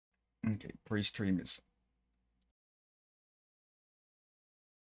Okay, pre-streamers.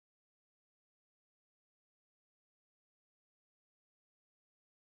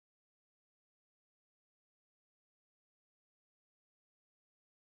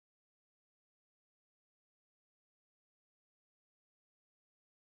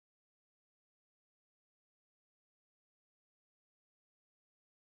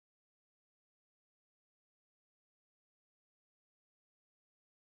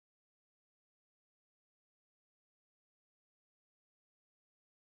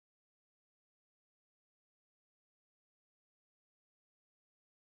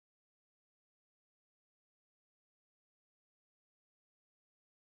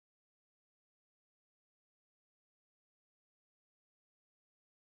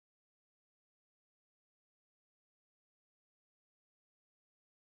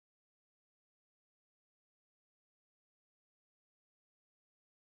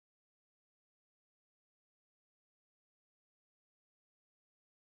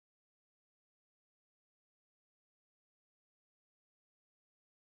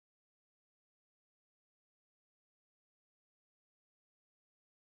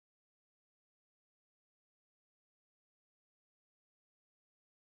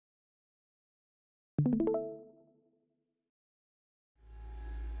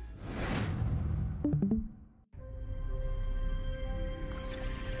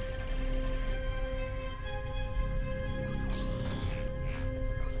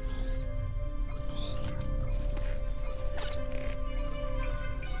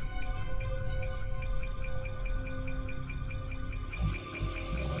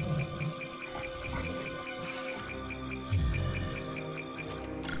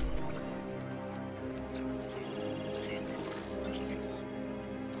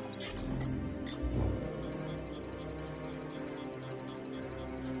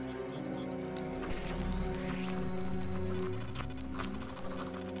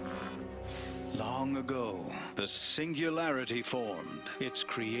 Long ago, the Singularity formed, its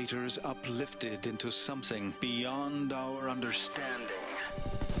creators uplifted into something beyond our understanding.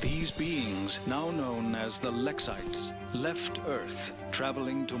 These beings, now known as the Lexites, left Earth,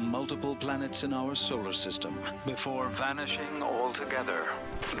 traveling to multiple planets in our solar system, before vanishing altogether.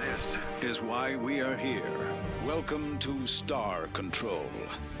 This is why we are here. Welcome to Star Control,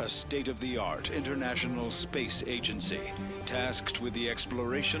 a state-of-the-art international space agency tasked with the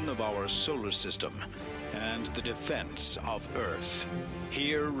exploration of our solar system and the defense of Earth.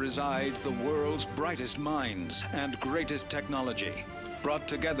 Here reside the world's brightest minds and greatest technology, brought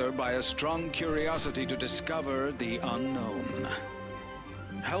together by a strong curiosity to discover the unknown.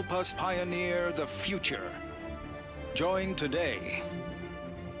 Help us pioneer the future. Join today.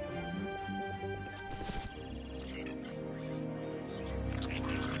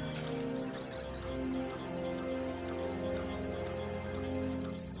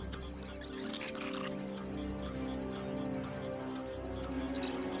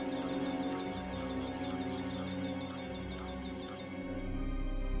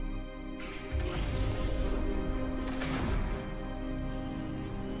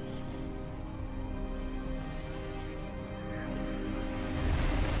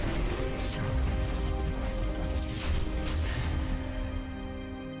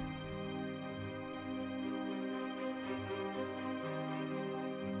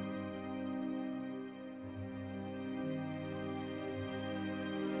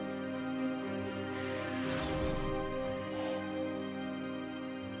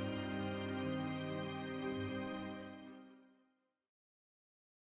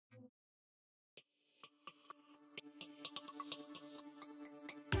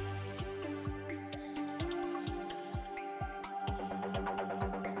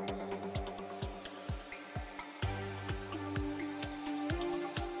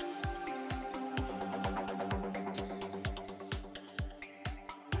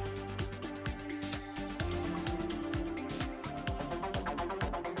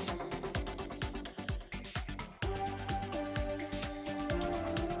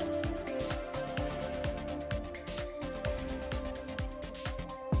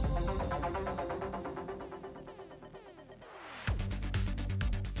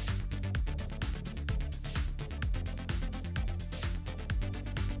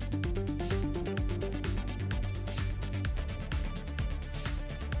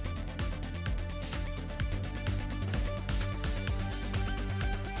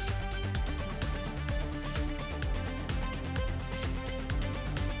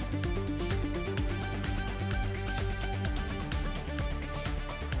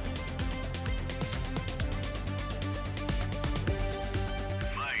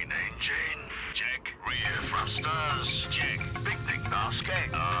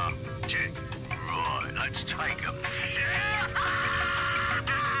 escape. Right, let's take him.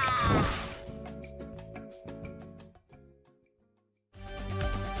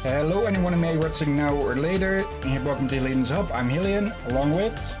 Hello, anyone who may be watching now or later, and welcome to Hillyan's Hub. I'm Hillyan, along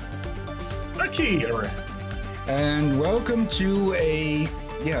with... Here. And welcome to a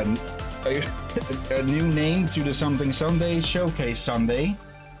new name to the Something Sunday Showcase Sunday.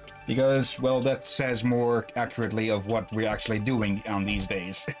 Because, well, that says more accurately of what we're actually doing on these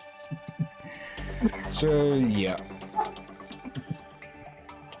days. So, yeah.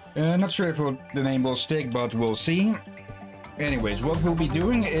 Not sure if the name will stick, but we'll see. Anyways, what we'll be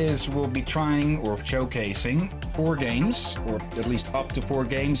doing is we'll be trying or showcasing 4 games, or at least up to 4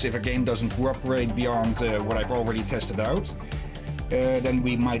 games. If a game doesn't cooperate beyond what I've already tested out, then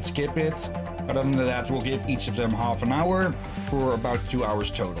we might skip it. Other than that, we'll give each of them half an hour for about 2 hours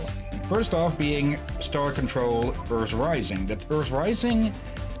total. First off being Star Control Earth Rising. That Earth Rising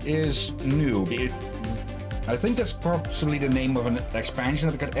is new. I think that's possibly the name of an expansion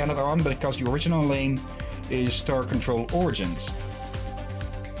that got added on, because the original name is Star Control Origins.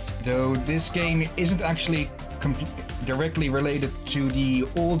 Though this game isn't actually directly related to the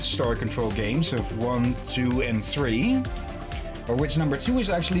old Star Control games of 1, 2, and 3, of which number 2 is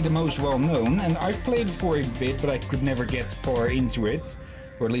actually the most well-known, and I played it for a bit, but I could never get far into it,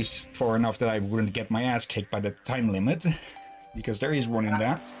 or at least far enough that I wouldn't get my ass kicked by the time limit, because there is one in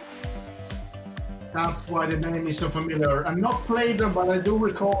that. That's why the name is so familiar. I've not played them, but I do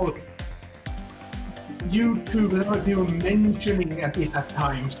recall YouTube and other people mentioning it at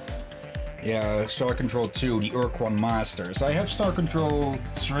times. Yeah, Star Control 2, the Urquan Masters. I have Star Control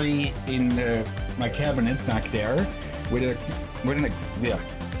 3 in my cabinet back there with a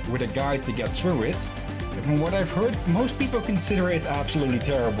guide to get through it. From what I've heard, most people consider it absolutely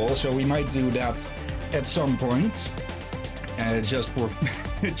terrible, so we might do that at some point, just for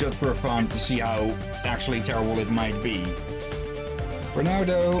just for fun, to see how actually terrible it might be. For now,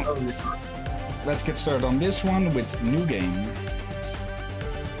 though, let's get started on this one with new game.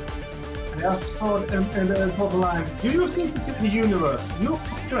 I saw in the top line, do you think it's in the universe? No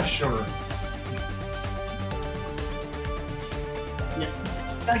treasure. Yeah,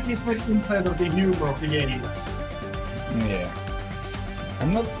 that is the inside of the humor of the game. Yeah.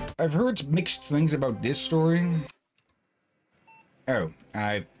 I've heard mixed things about this story. Oh,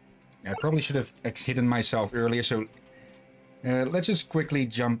 I probably should have hidden myself earlier, so let's just quickly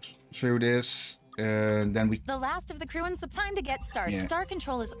jump through this. Then we... The last of the crew and some time to get started. Yeah. Star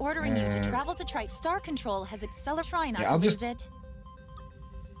Control is ordering you to travel to Trite. Star Control has try not Yeah, to lose it.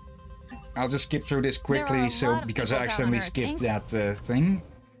 I'll just skip through this quickly, because I accidentally skipped that thing.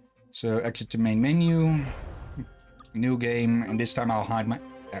 So exit to main menu, new game, and this time I'll hide my...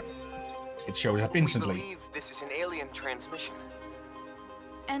 it shows up instantly. We believe this is an alien transmission.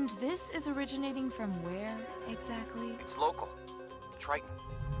 And this is originating from where exactly? It's local. Triton.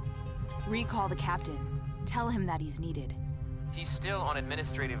 Recall the captain. Tell him that he's needed. He's still on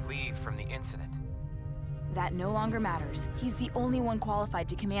administrative leave from the incident. That no longer matters. He's the only one qualified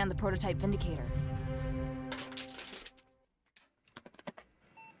to command the prototype Vindicator.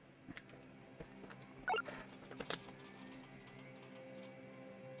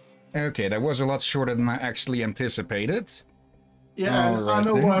 Okay, that was a lot shorter than I actually anticipated. Yeah, Alright, I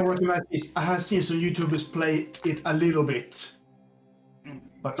know then. why I recognize this. I have seen some YouTubers play it a little bit,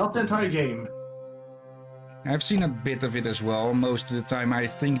 but not the entire game. I've seen a bit of it as well. Most of the time I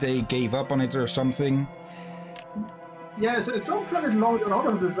think they gave up on it or something. Yeah, it's not trying to load a lot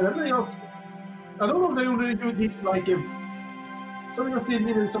of it, but everything else... I don't know if they already do this like... some of them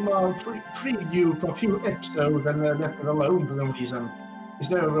did some preview for a few episodes and left it alone for some reason,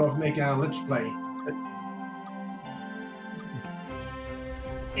 instead of making a let's play. But...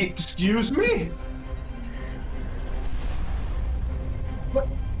 Excuse me?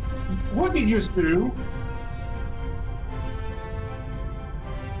 What did you do?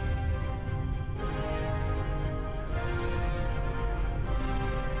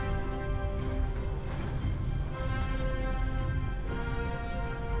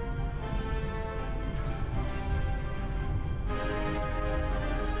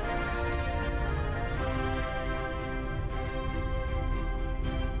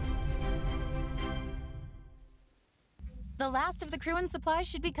 The last of the crew and supplies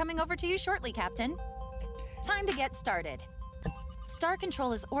should be coming over to you shortly, Captain. Time to get started. Star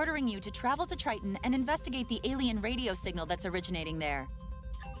Control is ordering you to travel to Triton and investigate the alien radio signal that's originating there.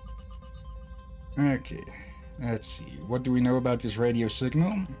 Okay, let's see. What do we know about this radio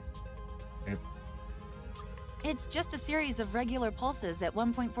signal? It's just a series of regular pulses at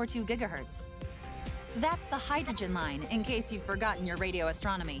 1.42 gigahertz. That's the hydrogen line, in case you've forgotten your radio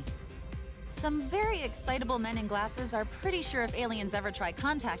astronomy. Some very excitable men in glasses are pretty sure if aliens ever try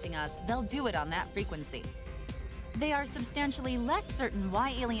contacting us, they'll do it on that frequency. They are substantially less certain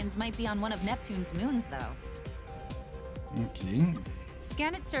why aliens might be on one of Neptune's moons, though. Okay.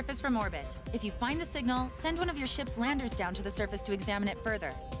 Scan its surface from orbit. If you find the signal, send one of your ship's landers down to the surface to examine it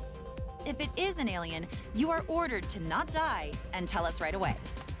further. If it is an alien, you are ordered to not die and tell us right away.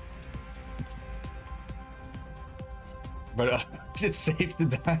 But is it safe to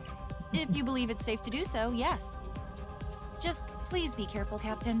die? If you believe it's safe to do so, yes. Just please be careful,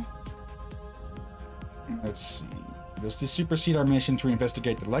 Captain. Let's see. Does this supersede our mission to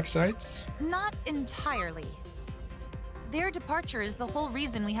investigate the Lex sites? Not entirely. Their departure is the whole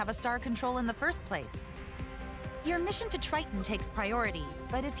reason we have a star control in the first place. Your mission to Triton takes priority,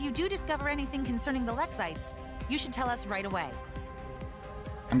 but if you do discover anything concerning the Lex sites, you should tell us right away.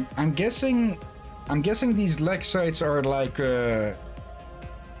 I'm guessing these Lex sites are like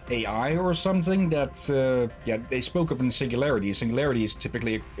AI or something that yeah, they spoke of in Singularity. Singularity is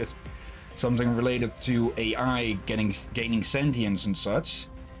typically something related to AI gaining sentience and such.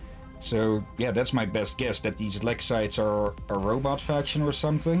 So yeah, that's my best guess, that these Lex sites are a robot faction or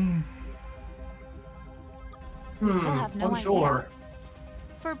something. We still have no idea. Sure.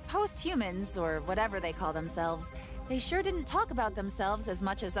 For post-humans, or whatever they call themselves, they sure didn't talk about themselves as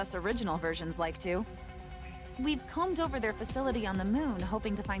much as us original versions like to. We've combed over their facility on the moon,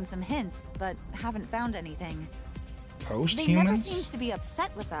 hoping to find some hints, but haven't found anything. Post-humans? They never seemed to be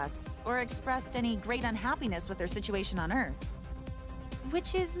upset with us, or expressed any great unhappiness with their situation on Earth.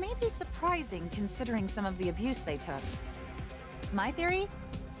 Which is maybe surprising, considering some of the abuse they took. My theory?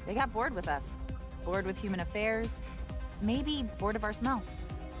 They got bored with us. Bored with human affairs. Maybe bored of our smell.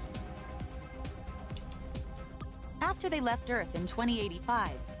 After they left Earth in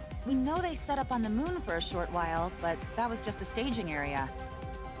 2085, we know they set up on the moon for a short while, but that was just a staging area.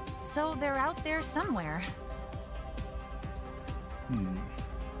 So they're out there somewhere.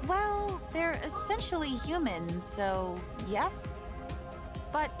 Well, they're essentially human, so yes?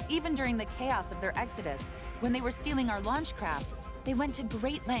 But even during the chaos of their exodus, when they were stealing our launch craft, they went to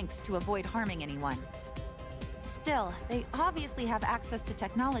great lengths to avoid harming anyone. Still, they obviously have access to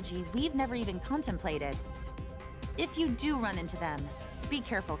technology we've never even contemplated. If you do run into them, be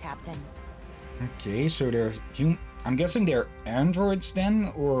careful, Captain. Okay, so they're I'm guessing they're androids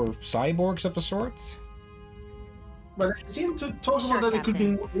then, or cyborgs of a sort? But they seem to talk Sure, about that they could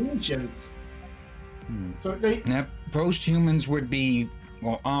be Captain. more ancient. So they... Now, post-humans would be,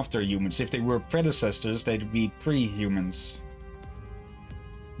 well, after humans. If they were predecessors, they'd be pre-humans.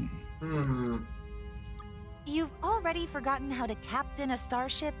 You've already forgotten how to captain a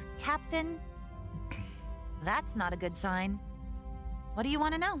starship, Captain? That's not a good sign. What do you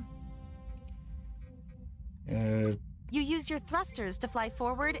want to know? You use your thrusters to fly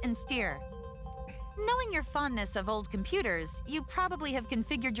forward and steer. Knowing your fondness of old computers, you probably have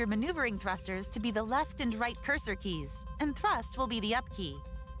configured your maneuvering thrusters to be the left and right cursor keys, and thrust will be the up key.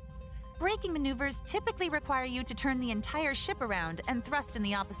 Braking maneuvers typically require you to turn the entire ship around and thrust in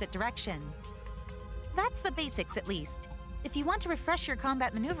the opposite direction. That's the basics, at least. If you want to refresh your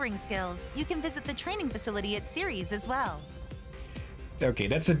combat maneuvering skills, you can visit the training facility at Ceres as well. Okay,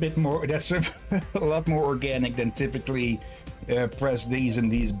 that's a bit more, that's a lot more organic than typically press these and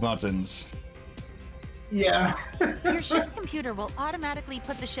these buttons. Yeah. Your ship's computer will automatically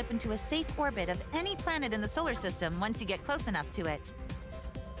put the ship into a safe orbit of any planet in the solar system once you get close enough to it.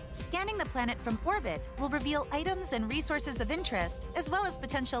 Scanning the planet from orbit will reveal items and resources of interest, as well as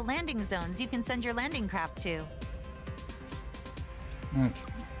potential landing zones you can send your landing craft to. Okay.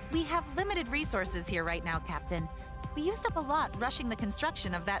 We have limited resources here right now, Captain. We used up a lot rushing the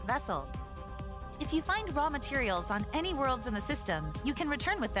construction of that vessel. If you find raw materials on any worlds in the system, you can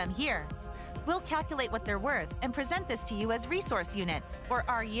return with them here. We'll calculate what they're worth and present this to you as resource units, or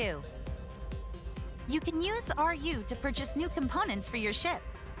RU. You can use RU to purchase new components for your ship.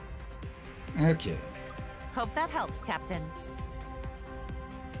 Okay. Hope that helps, Captain.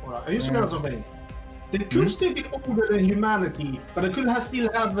 Well, I used to know something. They could still be older than humanity, but they could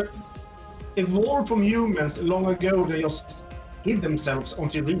still have evolved from humans long ago. They just hid themselves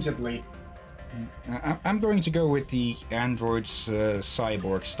until recently. I'm going to go with the androids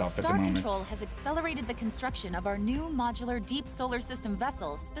cyborg stuff at the Star moment. Control has accelerated the construction of our new modular deep solar system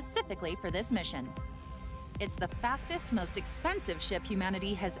vessel specifically for this mission. It's the fastest, most expensive ship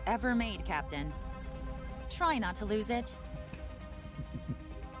humanity has ever made, Captain. Try not to lose it.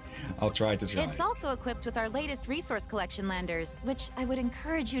 I'll try to try. It's also equipped with our latest resource collection landers, which I would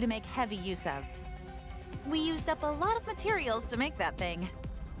encourage you to make heavy use of. We used up a lot of materials to make that thing.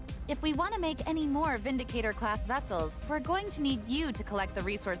 If we want to make any more Vindicator-class vessels, we're going to need you to collect the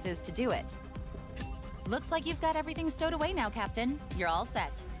resources to do it. Looks like you've got everything stowed away now, Captain. You're all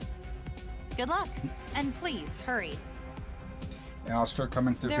set. Good luck, and please, hurry. Yeah, I'll start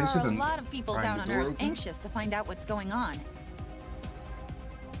coming to There visit are a and lot of people find down the on door Earth open. anxious to find out what's going on.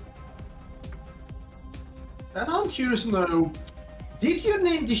 And I'm curious to know, did you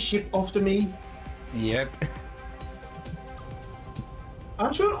name the ship after me? Yep.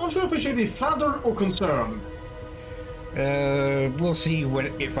 I'm sure if I should be flattered or concerned. We'll see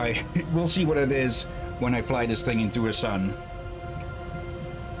we'll see what it is when I fly this thing into a sun.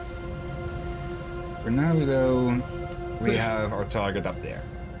 For now, though, we have our target up there.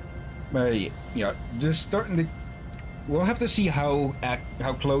 But yeah, just starting to. We'll have to see how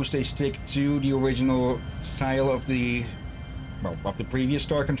close they stick to the original style of the previous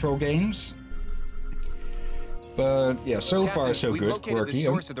Star Control games. But yeah, so Captain, far so we've good. located the Quirky.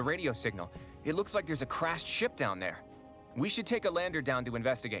 source of the radio signal. It looks like there's a crashed ship down there. We should take a lander down to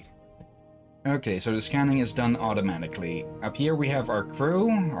investigate. Okay, so the scanning is done automatically. Up here we have our crew,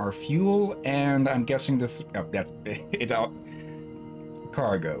 our fuel, and I'm guessing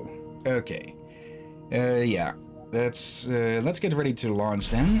cargo. Okay. Yeah. Let's get ready to launch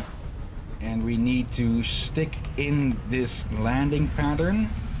then. And we need to stick in this landing pattern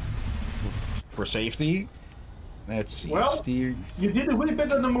for safety. Let's see. Well, Steer. you did it way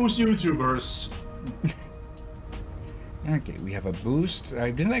better than most YouTubers. Okay, we have a boost.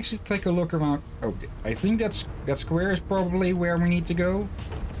 I didn't actually take a look around. Oh, I think that square is probably where we need to go.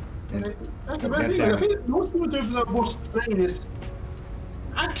 I think most YouTubers that watched playing this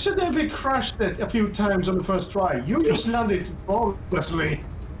accidentally crashed it a few times on the first try. You just landed flawlessly.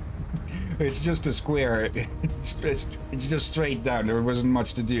 It's just a square. It's just straight down. There wasn't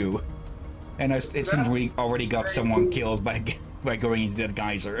much to do. And it seems we already got someone killed by going into that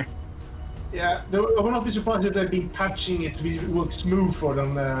geyser. Yeah, I would not be surprised if they'd been patching it to work smooth for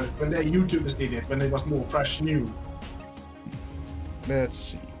them when the YouTubers did it, when it was more fresh new. Let's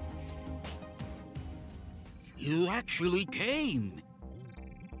see. You actually came.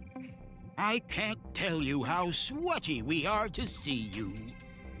 I can't tell you how sweaty we are to see you.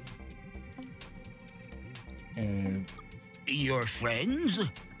 Your friends?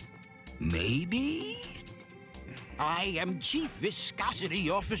 Maybe? I am Chief Viscosity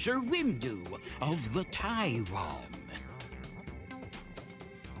Officer Windu of the Tyrom.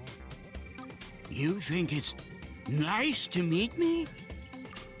 You think it's nice to meet me?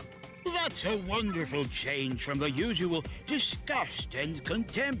 That's a wonderful change from the usual disgust and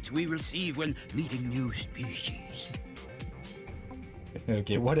contempt we receive when meeting new species.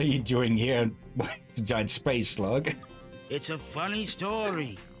 Okay, what are you doing here? It's a giant space slug. It's a funny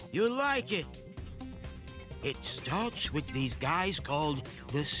story. You'll like it. It starts with these guys called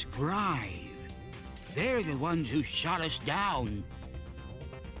the Scribe. They're the ones who shot us down.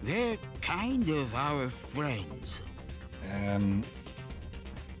 They're kind of our friends.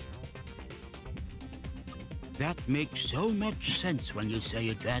 That makes so much sense when you say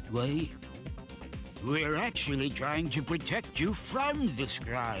it that way. We're actually trying to protect you from the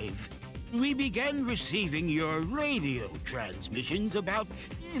Scribe. We began receiving your radio transmissions about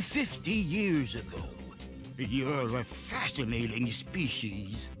 50 years ago. You're a fascinating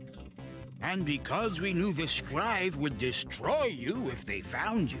species. And because we knew the Scribe would destroy you if they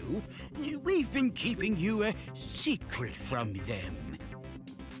found you, we've been keeping you a secret from them.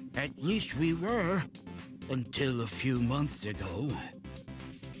 At least we were, until a few months ago.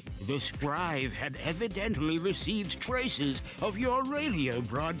 The Scribe had evidently received traces of your radio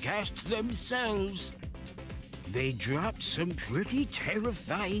broadcasts themselves. They dropped some pretty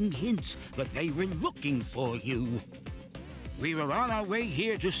terrifying hints that they were looking for you. We were on our way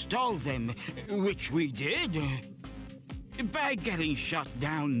here to stall them, which we did, by getting shot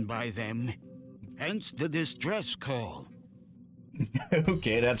down by them. Hence the distress call.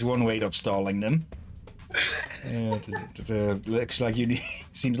 Okay, that's one way of stalling them. Looks like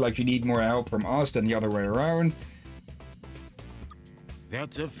seems like you need more help from us than the other way around.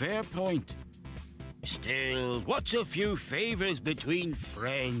 That's a fair point. Still, what's a few favors between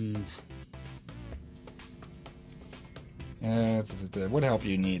friends? What help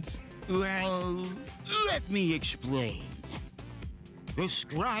you need? Well, let me explain. The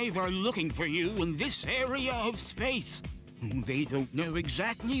Scribe are looking for you in this area of space. They don't know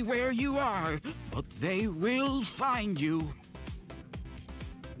exactly where you are, but they will find you.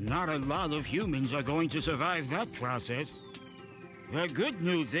 Not a lot of humans are going to survive that process. The good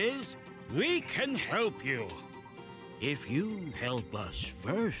news is, we can help you. If you help us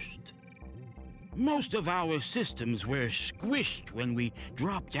first. Most of our systems were squished when we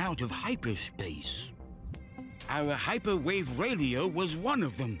dropped out of hyperspace. Our hyperwave radio was one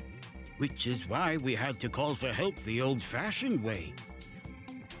of them, which is why we had to call for help the old-fashioned way.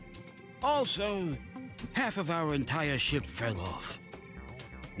 Also, half of our entire ship fell off.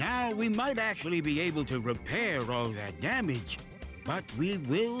 Now, we might actually be able to repair all that damage, but we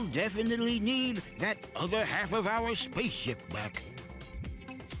will definitely need that other half of our spaceship back.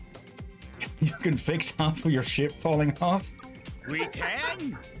 You can fix half of your ship falling off? We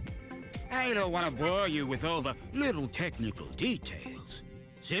can? I don't want to bore you with all the little technical details.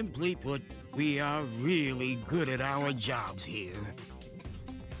 Simply put, we are really good at our jobs here.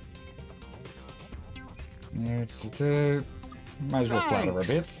 Yeah, it's just, might as well flatter a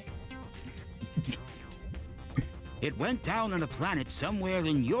bit. It went down on a planet somewhere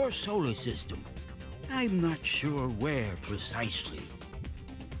in your solar system. I'm not sure where precisely.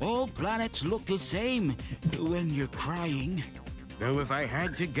 All planets look the same when you're crying. Though if I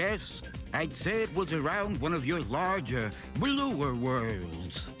had to guess, I'd say it was around one of your larger, bluer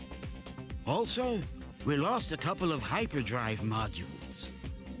worlds. Also, we lost a couple of hyperdrive modules.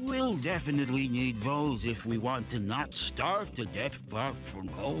 We'll definitely need those if we want to not starve to death far from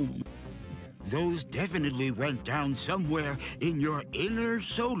home. Those definitely went down somewhere in your inner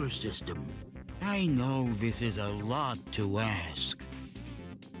solar system. I know this is a lot to ask.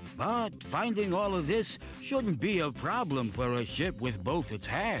 But finding all of this shouldn't be a problem for a ship with both its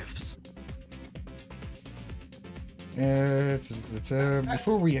halves.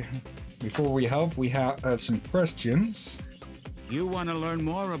 Before we help, we have some questions. You want to learn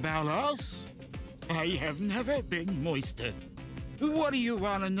more about us? I have never been moister. What do you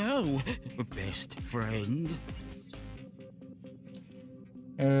want to know, best friend?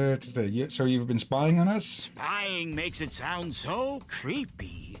 So you've been spying on us? Spying makes it sound so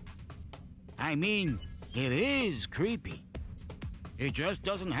creepy. I mean, it is creepy. It just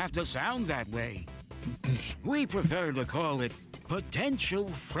doesn't have to sound that way. We prefer to call it potential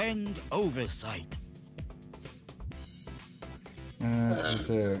friend oversight.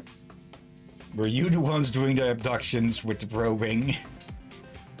 Were you the ones doing the abductions with the probing?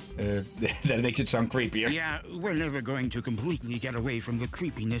 That makes it sound creepier. Yeah, we're never going to completely get away from the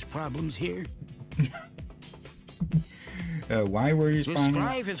creepiness problems here. Why were you spying? The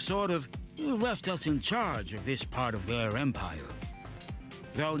Scribe have sort of left us in charge of this part of their empire.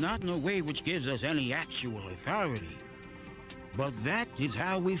 Though not in a way which gives us any actual authority. But that is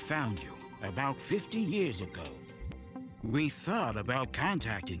how we found you, about 50 years ago. We thought about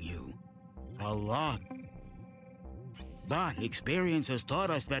contacting you. A lot. But experience has taught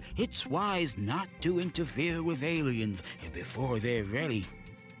us that it's wise not to interfere with aliens before they're ready.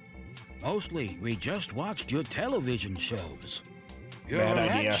 Mostly, we just watched your television shows. You're Bad a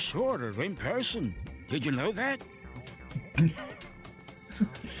idea. lot shorter in person. Did you know that?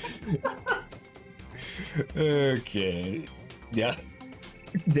 Okay. Yeah.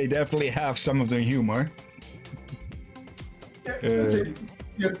 They definitely have some of the humor. That's it.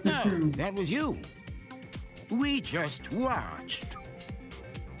 Yeah, No, two. that was you. We just watched.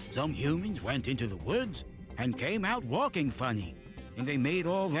 Some humans went into the woods and came out walking funny, and they made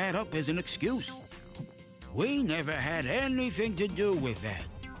all that up as an excuse. We never had anything to do with that.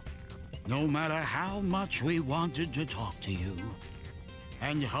 No matter how much we wanted to talk to you,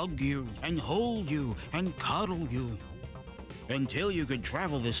 and hug you, and hold you, and cuddle you, until you could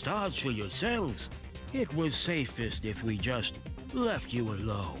travel the stars for yourselves, it was safest if we just left you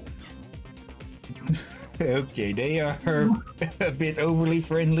alone. Okay, they are a bit overly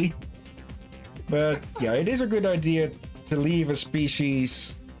friendly. But yeah, it is a good idea to leave a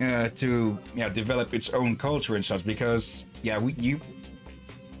species to develop its own culture and such, because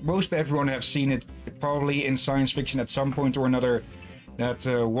most everyone have seen it probably in science fiction at some point or another, that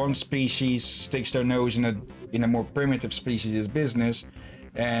one species sticks their nose in a more primitive species' business,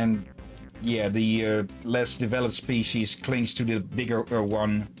 and yeah, the less developed species clings to the bigger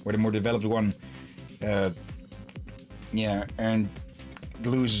one, or the more developed one, and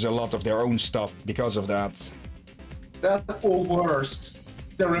loses a lot of their own stuff because of that. That or worse,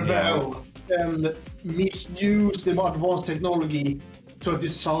 they rebel and misuse the advanced technology to a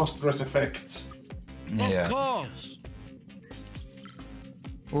disastrous effect. Of course.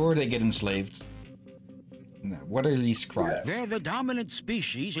 Or they get enslaved. Now, what are these scribes? They're the dominant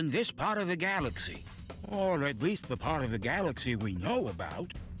species in this part of the galaxy. Or at least the part of the galaxy we know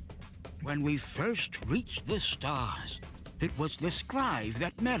about. When we first reached the stars, it was the Scribe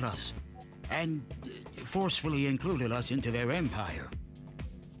that met us, and forcefully included us into their empire.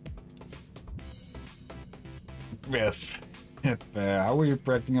 Yes. How were you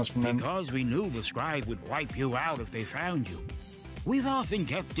protecting us from them? Because we knew the scribe would wipe you out if they found you. We've often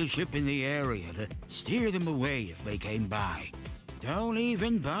kept the ship in the area to steer them away if they came by. Don't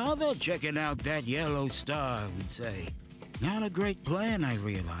even bother checking out that yellow star, I would say. Not a great plan, I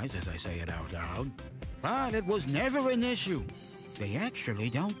realize, as I say it out loud. But it was never an issue. They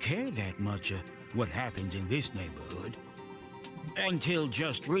actually don't care that much what happens in this neighborhood. Until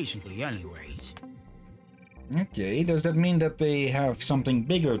just recently, anyways. Okay, does that mean that they have something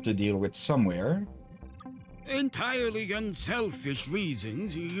bigger to deal with somewhere? Entirely unselfish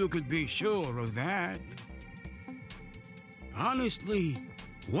reasons, you could be sure of that. Honestly,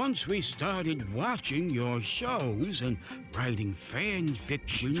 once we started watching your shows and writing fan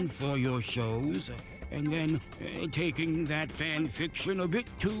fiction for your shows, and then taking that fan fiction a bit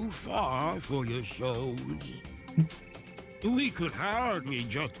too far for your shows, we could hardly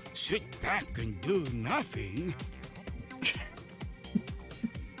just sit back and do nothing.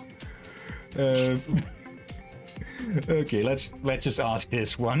 Okay, let's just ask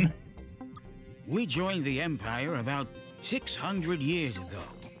this one. We joined the Empire about 600 years ago.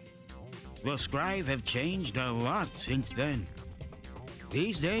 The Scribe have changed a lot since then.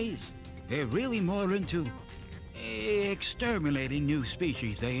 These days, they're really more into exterminating new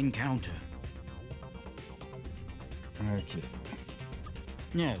species they encounter. Okay.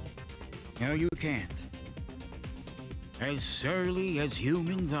 No, you can't. As surly as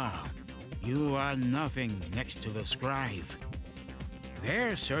humans are, you are nothing next to the Scribe.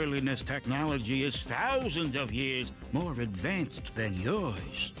 Their surliness technology is thousands of years more advanced than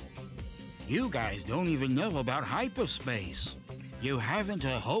yours. You guys don't even know about hyperspace. You haven't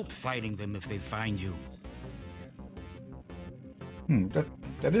a hope fighting them if they find you.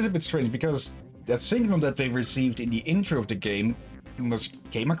 That is a bit strange, because that signal that they received in the intro of the game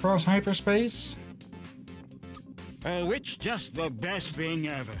came across hyperspace? Oh, it's just the best thing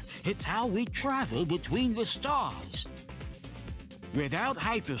ever. It's how we travel between the stars. Without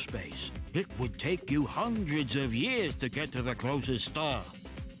hyperspace, it would take you hundreds of years to get to the closest star.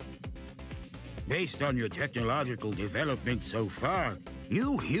 Based on your technological development so far,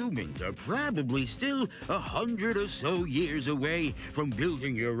 you humans are probably still 100 or so years away from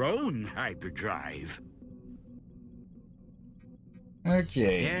building your own hyperdrive.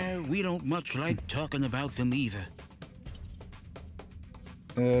 Okay. Yeah, we don't much like talking about them either.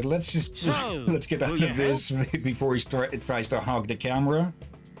 Let's get out of this before he tries to hog the camera.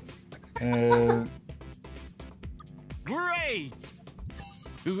 Great!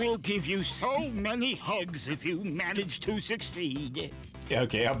 We'll give you so many hugs if you manage to succeed.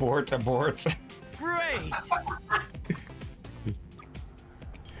 Okay, abort. Great!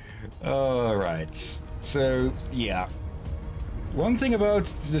 Alright. So, yeah. One thing about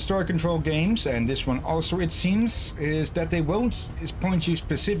the Star Control games, and this one also it seems, is that they won't point you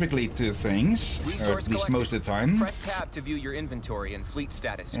specifically to things, or at least most of the time. Press tab to view your inventory and fleet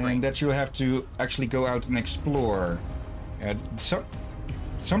status screen. And that you have to actually go out and explore.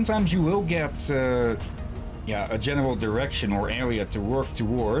 Sometimes you will get a general direction or area to work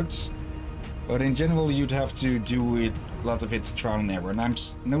towards, but in general you'd have to do it, a lot of it trial and error. And I'm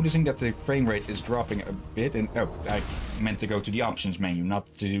noticing that the frame rate is dropping a bit, and I meant to go to the options menu, not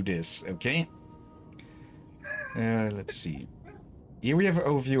to do this, okay? Let's see. Here we have an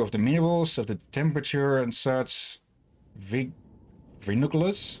overview of the minerals, of the temperature and such.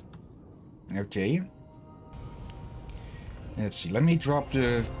 Vernaculars. Okay. Let's see, let me drop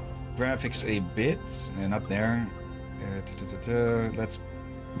the graphics a bit. Not there. Let's...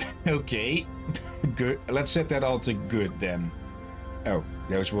 Okay, good. Let's set that all to good then. Oh,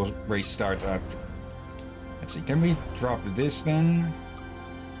 those will restart up. Let's see, can we drop this then?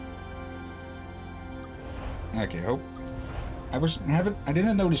 Okay, hope. I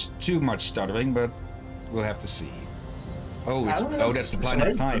didn't notice too much stuttering, but we'll have to see. Oh, that's the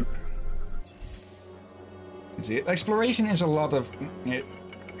planet type. See, exploration is a lot of... It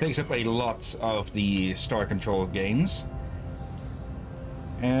takes up a lot of the Star Control games.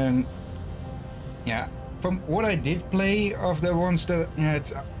 And... yeah, from what I did play of the ones that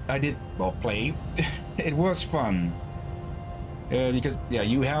I did, well, play, it was fun. Because, yeah,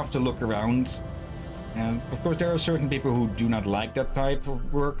 you have to look around. And, of course, there are certain people who do not like that type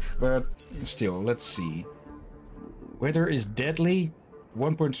of work, but still, let's see. Weather is deadly,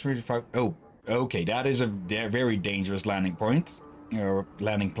 1.35... Oh. Okay, that is a very dangerous landing point, or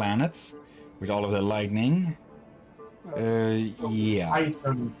landing planet, with all of the lightning. Yeah.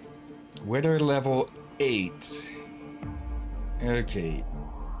 Weather level 8. Okay.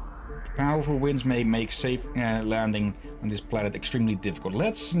 Powerful winds may make safe landing on this planet extremely difficult.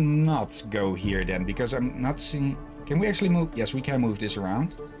 Let's not go here then, because I'm not seeing... Can we actually move? Yes, we can move this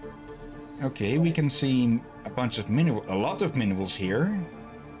around. Okay, we can see a bunch of a lot of minerals here.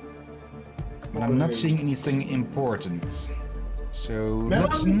 But I'm not seeing anything important. So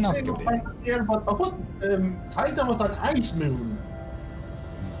let's not go there. Here, but I thought Titan was an ice moon.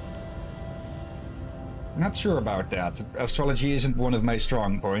 Not sure about that. Astrology isn't one of my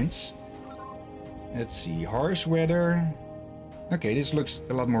strong points. Let's see, harsh weather. Okay, this looks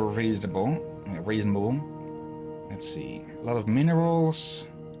a lot more reasonable. Let's see, a lot of minerals.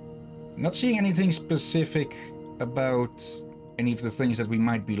 Not seeing anything specific about any of the things that we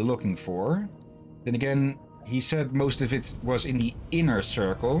might be looking for. Then again, he said most of it was in the inner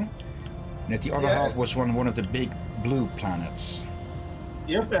circle, and that the other half was one of the big blue planets.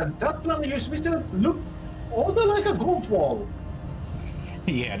 Yep, and that planet used to still look also like a golf ball.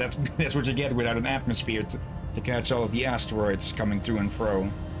 Yeah, that's what you get without an atmosphere to catch all of the asteroids coming to and fro.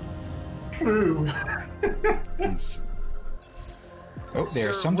 True. Oh,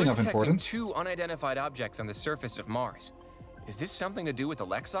 there's something of importance. Two unidentified objects on the surface of Mars. Is this something to do with the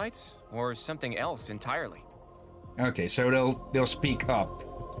Lexites, or something else entirely? Okay, so they'll speak up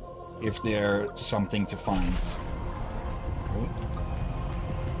if there's something to find. Oh.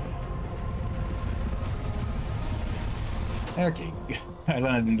 Okay, I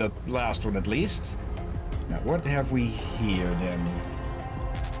landed in the last one at least. Now, what have we here then?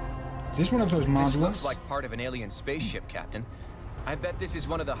 Is this one of those modules? This looks like part of an alien spaceship, Captain. I bet this is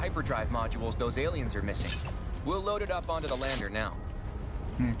one of the hyperdrive modules those aliens are missing. We'll load it up onto the lander now.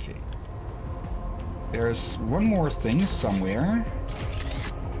 Okay. There's one more thing somewhere.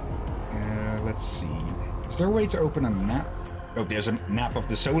 Let's see. Is there a way to open a map? Oh, there's a map of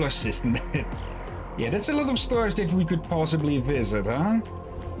the solar system. Yeah, that's a lot of stars that we could possibly visit, huh?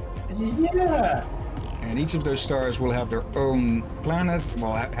 Yeah! And each of those stars will have their own planet.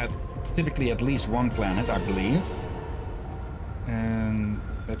 Well, have typically at least one planet, I believe. And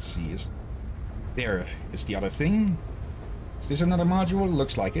let's see, there is the other thing. Is this another module?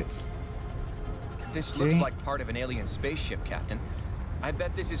 Looks like it. This looks like part of an alien spaceship, Captain. I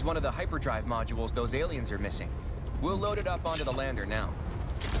bet this is one of the hyperdrive modules those aliens are missing. We'll load it up onto the lander now.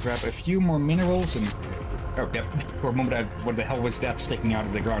 Grab a few more minerals and... Oh, yep. For a moment, what the hell was that sticking out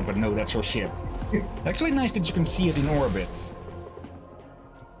of the ground? But no, that's our ship. Actually nice that you can see it in orbit.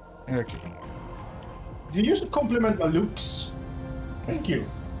 Okay. You used to compliment my looks. Thank you.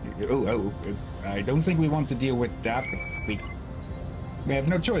 Oh, I don't think we want to deal with that, but we have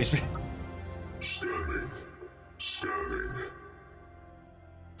no choice. Scanning.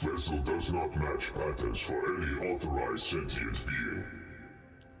 Vessel does not match patterns for any authorized sentient being.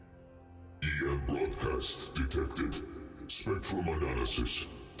 EM broadcast detected. Spectrum analysis.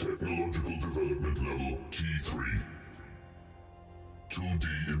 Technological development level T3. 2D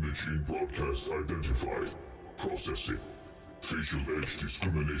imaging broadcast identified. Processing. Facial edge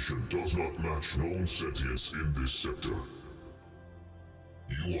discrimination does not match known sentience in this sector.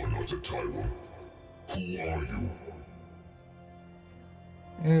 You are not a Tyrant. Who are you?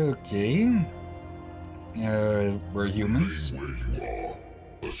 Okay. We're humans. Where you are.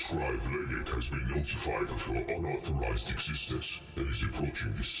 A scribe legate has been notified of your unauthorized existence and is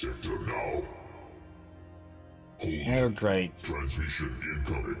approaching this sector now. Hold. Oh, great. Transmission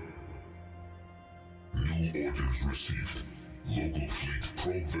incoming. New orders received. Local fleet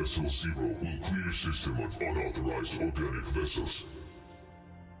probe vessel 0 will clear system of unauthorized organic vessels.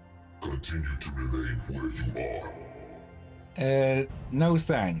 Continue to remain where you are. No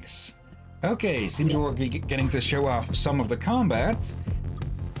thanks. Okay, seems we're getting to show off some of the combat.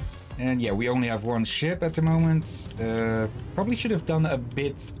 And yeah, we only have one ship at the moment. Probably should have done a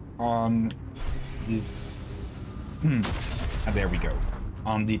bit on the... there we go.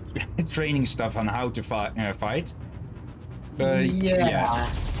 On the training stuff on how to fight. Yeah.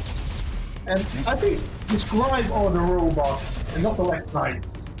 And I think describe all the robots and not the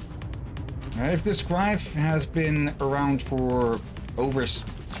Lexites. If the scribe has been around for over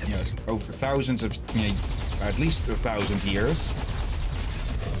thousands of, at least 1,000 years,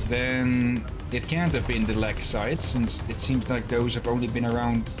 then it can't have been the Lexites, since it seems like those have only been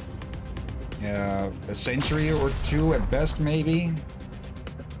around a century or two at best, maybe.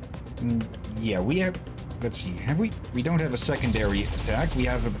 Yeah, we have. Let's see. Have we? We don't have a secondary attack. We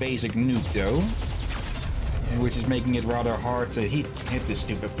have a basic nuke though, which is making it rather hard to hit this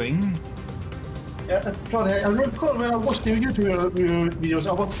stupid thing. Yeah, I recall when I watched the YouTube videos,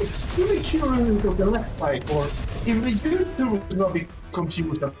 I was extremely curious of the Lexite, or if the YouTube would not be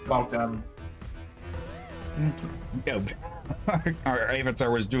confused about them. No. Our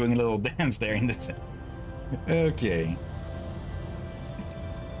avatar was doing a little dance there in this. Okay.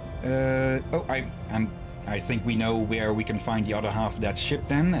 Oh, I'm I think we know where we can find the other half of that ship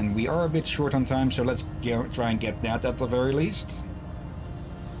then, and we are a bit short on time, so let's try and get that at the very least.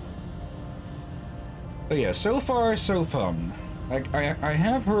 But yeah, so far so fun. Like, I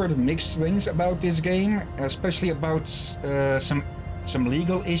have heard mixed things about this game, especially about some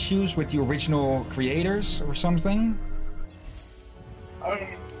legal issues with the original creators or something.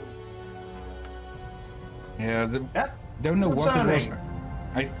 Yeah, don't know what it was.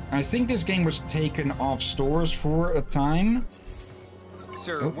 I think this game was taken off stores for a time.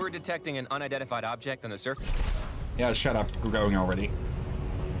 Sir, we're detecting an unidentified object on the surface. Yeah, shut up. We're going already.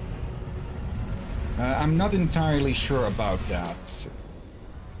 I'm not entirely sure about that.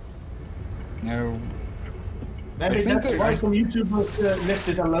 No. Maybe that's why some YouTubers left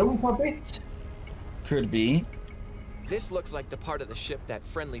it alone for a bit. Could be. This looks like the part of the ship that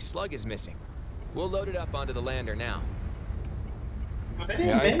friendly slug is missing. We'll load it up onto the lander now.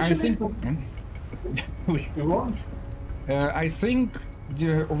 Yeah, I think. I think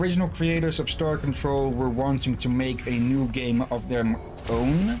the original creators of Star Control were wanting to make a new game of their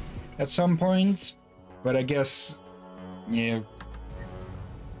own at some point, but I guess, yeah.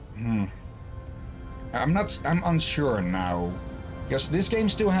 I'm unsure now, because this game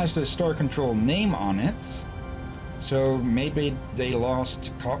still has the Star Control name on it, so maybe they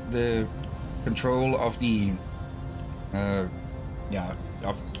lost the control of the, yeah,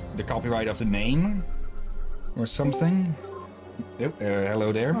 of the copyright of the name or something. Yep,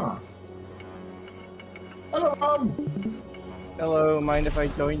 hello there. Huh. Hello, Hello, mind if I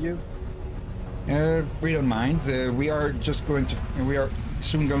join you? We don't mind. We are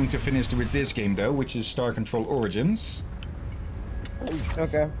soon going to finish with this game though, which is Star Control Origins.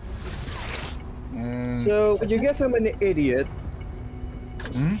 Okay. So, would you guess I'm an idiot?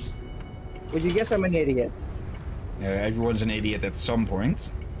 Hmm? Would you guess I'm an idiot? Everyone's an idiot at some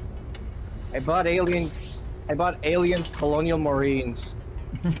point. I bought Aliens Colonial Marines.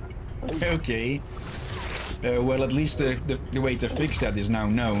 Okay. Well, at least the way to fix that is now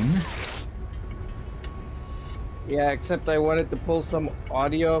known. Yeah, except I wanted to pull some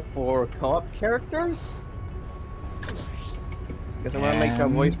audio for co-op characters. Because I want to make a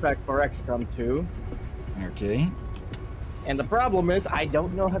voice pack for XCOM 2. Okay. And the problem is, I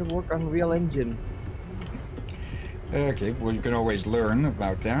don't know how to work on Unreal Engine. Okay, well you can always learn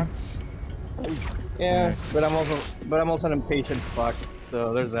about that. Yeah, but I'm also an impatient fuck,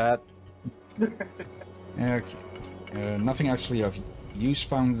 so there's that. Okay. Nothing actually of use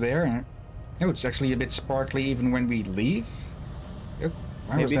found there. Oh, it's actually a bit sparkly even when we leave. Oh,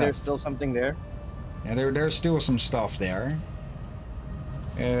 maybe there's still something there. Yeah, there's still some stuff there.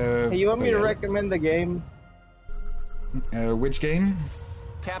 Hey, you want me to recommend the game? Which game?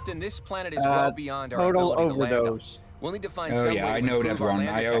 Captain, this planet is well beyond our Total ability to land on. Overdose. We'll need to find some way to I know that improve our one.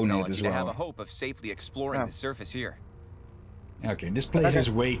 lander I own it technology as to have a well. hope of safely exploring the surface here. Okay, this place is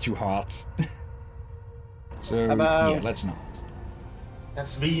way too hot. So, yeah, let's not.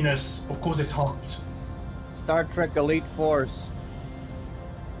 That's Venus. Of course it's hot. Star Trek Elite Force.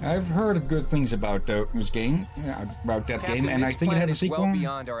 I've heard good things about this game, about that Captain, game, and I think it had a sequel. Well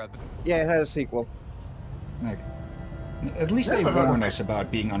beyond our yeah, it had a sequel. Okay. At least they warned us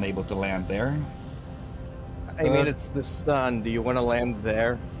about being unable to land there. I mean, it's the sun. Do you want to land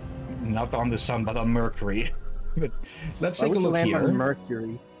there? Not on the sun, but on Mercury. But let's Why take a would you look land here. on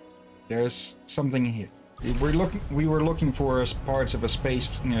Mercury? There's something here. We were looking for parts of a space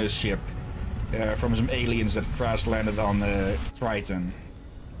ship from some aliens that crash landed on the Triton.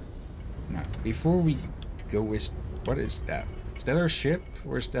 Now, before we go with what is that? Is that our ship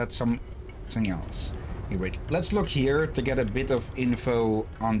or is that something else? Anyway, let's look here to get a bit of info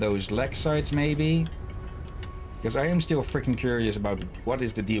on those leg sites, maybe. Because I am still freaking curious about what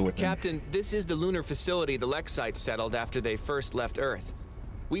is the deal with them. Captain, this is the lunar facility the Lexites settled after they first left Earth.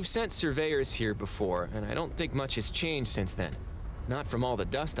 We've sent surveyors here before, and I don't think much has changed since then. Not from all the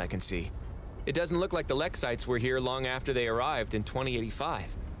dust I can see. It doesn't look like the Lexites were here long after they arrived in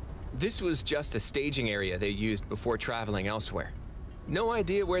 2085. This was just a staging area they used before traveling elsewhere. No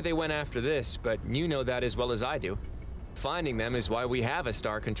idea where they went after this, but you know that as well as I do. Finding them is why we have a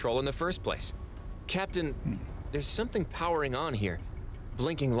Star Control in the first place. Captain, there's something powering on here.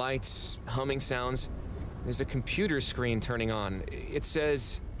 Blinking lights, humming sounds. There's a computer screen turning on. It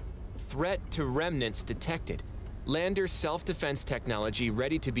says, "Threat to remnants detected. Lander self-defense technology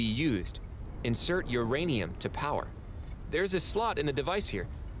ready to be used. Insert uranium to power." There's a slot in the device here.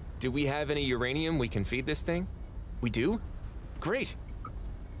 Do we have any uranium we can feed this thing? We do? Great.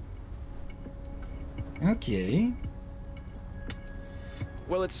 Okay.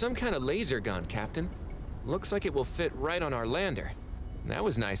 Well, it's some kind of laser gun, Captain. Looks like it will fit right on our lander. That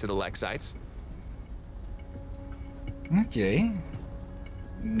was nice of the Lexites. Okay.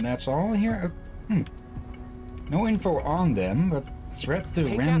 That's all here? No info on them, but threat to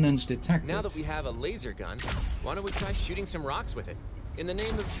Hey, remnants Captain, detected. now that we have a laser gun, why don't we try shooting some rocks with it? In the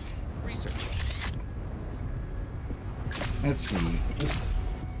name of research. Let's see.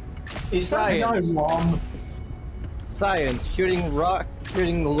 Is that guy wrong? Science, shooting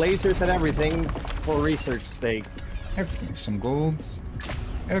lasers and everything for research sake. Okay, some golds.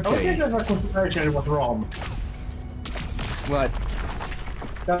 Okay, Okay. that's a consideration was wrong. What?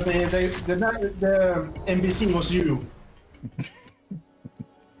 That the NBC was you.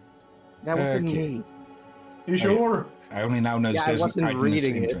 That wasn't Okay. me. You sure? I only now noticed Yeah, I there's an wasn't item of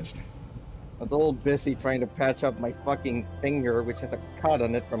reading it. interest. I was a little busy trying to patch up my fucking finger, which has a cut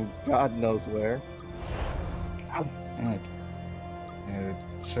on it from God knows where. Alright.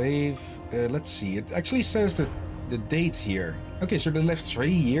 Save. Let's see. It actually says the date here. Okay, so they left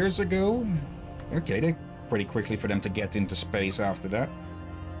 3 years ago. Okay, they pretty quickly for them to get into space after that.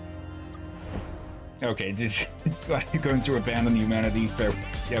 Okay, just going to abandon humanity.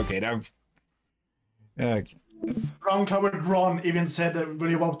 Okay, that. Okay. Brown covered Ron even said when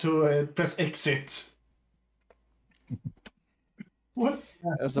you're about to press exit. What?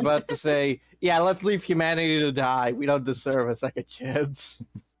 I was about to say, yeah, let's leave humanity to die. We don't deserve a second chance.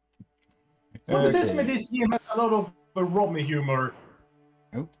 So this game has a lot of Romy humor.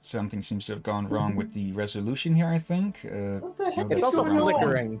 Oh, something seems to have gone wrong with the resolution here, I think. What the heck no, is It's also going on?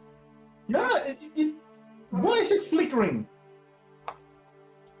 flickering. Yeah, why is it flickering?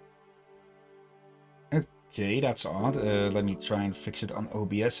 Okay, that's odd. Let me try and fix it on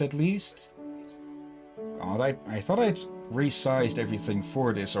OBS at least. God, I thought I'd resized everything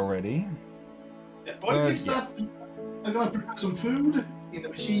for this already. What is that? I'm going to prepare some food in the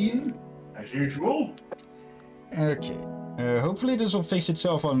machine, as usual. Okay. Hopefully this will fix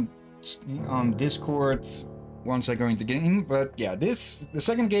itself on Discord once I go into game. But yeah, the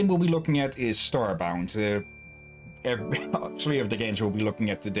second game we'll be looking at is Starbound. 3 of the games we'll be looking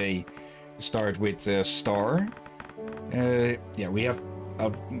at today start with Star. Yeah, we have a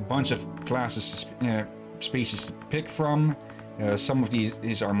bunch of classes, species to pick from. Some of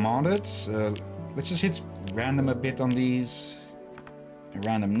these are modded. Let's just hit random a bit on these. A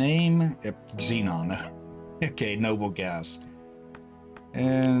random name. Xenon. Okay, noble gas.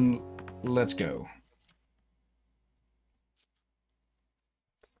 And let's go.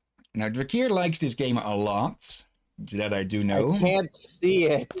 Now, Drakir likes this game a lot. That I do know. I can't see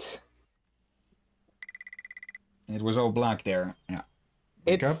it. It was all black there. Yeah.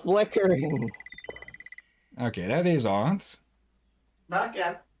 It's Up. flickering. Okay, that is odd. Back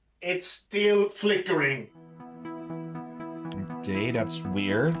at it's still flickering. Okay, that's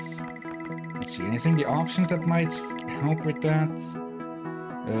weird. Let's see, anything the options that might help with that?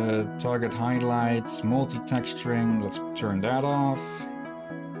 Target highlights, multi-texturing, let's turn that off.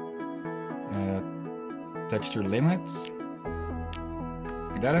 Texture limit. Is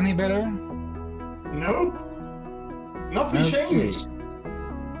that any better? Nope. Nothing changed.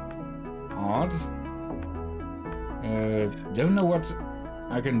 Odd. Don't know what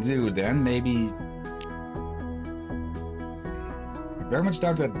I can do then. Maybe. I very much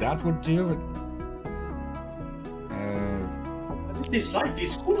doubt that would do it. Does it dislike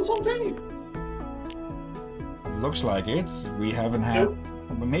this school or something? Looks like it. We haven't had. Nope.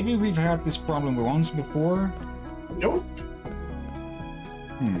 But maybe we've had this problem once before. Nope.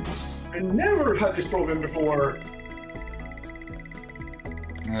 I never had this problem before.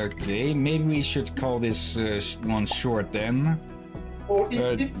 Okay, maybe we should call this one short then. Or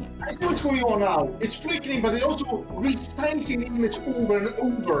I see what's going on now. It's flickering, but it's also resizing the image over and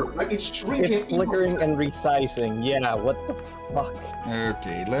over. Like it's shrinking. It's flickering and resizing. Yeah, what the fuck?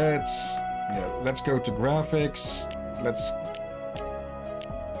 Okay, let's go to graphics. Let's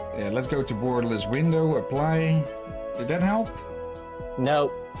go to borderless window, apply. Did that help?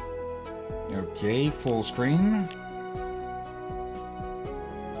 No. Okay, full screen.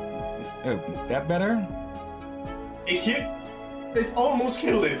 Oh, that better? It almost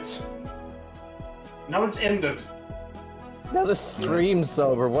killed it. Now it's ended. Now the stream's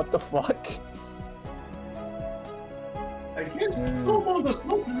over. What the fuck? I guess someone does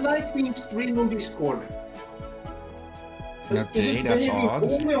not like being streamed on Discord. Okay, that's odd.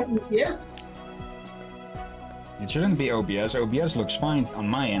 Only on OBS? It shouldn't be OBS. OBS looks fine on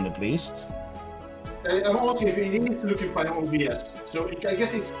my end at least. I'm asking if it is looking fine on OBS. So I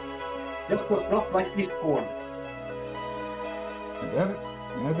guess it's just not like Discord.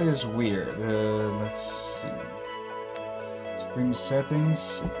 That is weird. Let's see. Screen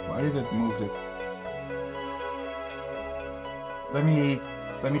settings. Why did it move it? Let me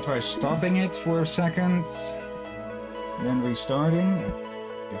try stopping it for a second. then restarting.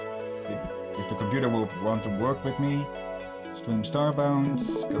 If the computer will want to work with me. Stream Starbound,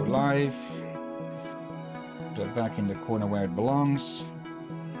 go live. Put that back in the corner where it belongs.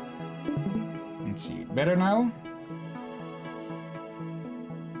 Let's see, better now?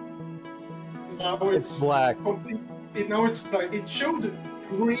 Now It's black. Now it's black. It showed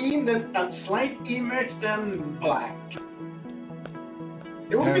green, then a slight image, then black.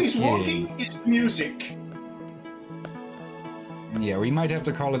 The only thing is working is music. Yeah, we might have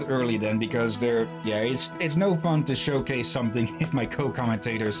to call it early then, because it's no fun to showcase something if my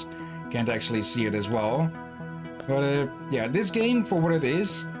co-commentators can't actually see it as well. But yeah, this game, for what it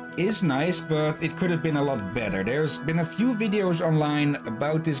is nice, but it could have been a lot better. There's been a few videos online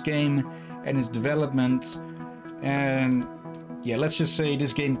about this game and its development, and yeah, let's just say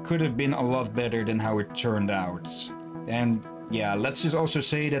this game could have been a lot better than how it turned out. And yeah, let's just also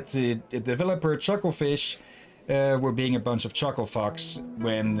say that the developer Chucklefish were being a bunch of chuckle fucks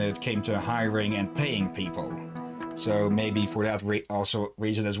when it came to hiring and paying people. So maybe for that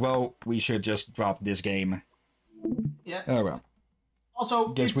reason as well, we should just drop this game. Yeah. Oh well. Also,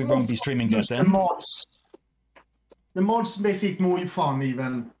 guess we won't be streaming that then. The mods makes it more fun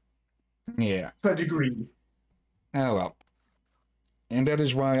even. Yeah. To a degree. Oh well. And that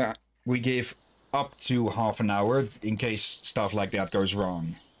is why we gave up to half an hour in case stuff like that goes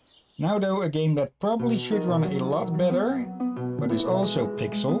wrong. Now though, a game that probably should run a lot better, but is also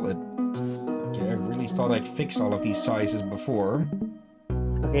pixel. I really thought I'd fixed all of these sizes before.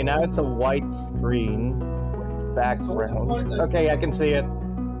 Okay, now it's a white screen. Background. Okay, I can see it.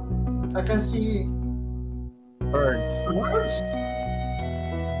 I can see birds. Birds?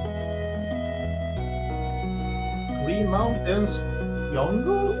 Green mountains,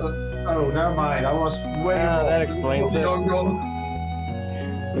 jungle? Oh, never mind. I was way off. That explains it.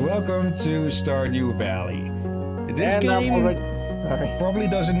 Welcome to Stardew Valley. This game probably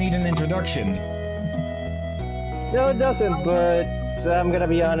doesn't need an introduction. No, it doesn't, but I'm gonna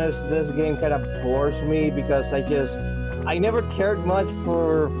be honest, this game kind of bores me because I never cared much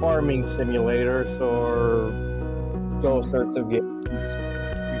for farming simulators or those sorts of games.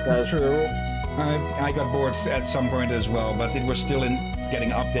 Because true. I got bored at some point as well, but it was still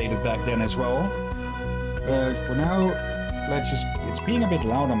getting updated back then as well. For now, it's being a bit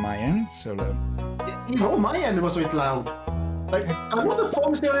loud on my end, so... my end was a bit loud. Like, I'm not a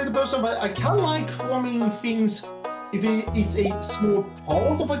farm simulator person, but I kind of like farming things if it's a small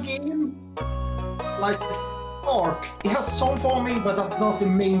part of a game. Like Ark, it has some farming, but that's not the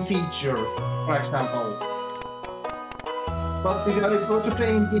main feature, for example. But if I go to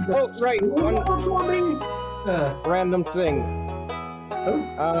playing farming... random thing.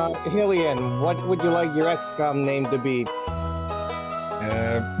 Hillyan, what would you like your XCOM name to be?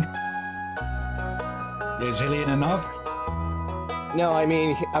 Is Hillyan enough? No, I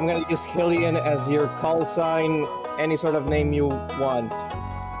mean, I'm gonna use Hillyan as your call sign, any sort of name you want.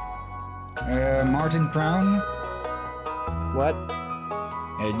 Martin Crown? What?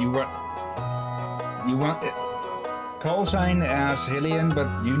 You want call sign as Hillyan, but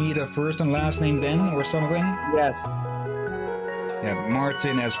you need a first and last name then, or something? Yes. Yeah,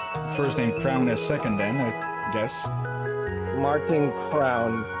 Martin as first name, Crown as second then, I guess. Martin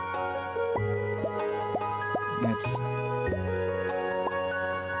Crown. That's...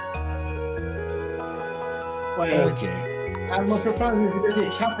 Okay. I'm not preferring to be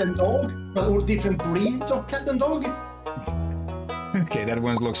a cat and dog, but all different breeds of cat and dog. Okay, that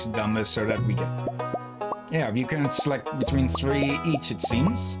one looks dumbest, so that we can... Yeah, you can select between 3 each, it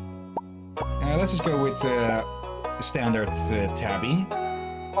seems. Let's just go with standard tabby.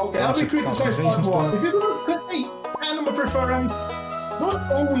 Okay, I'll be criticized for one. If you're going to say animal preference,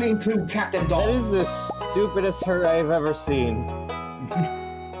 not only include cat and dog. That is the stupidest hair I've ever seen.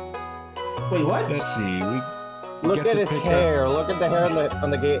 Wait, what? Let's see. Look at his hair. Look at the hair on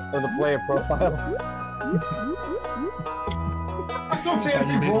the player profile. I don't say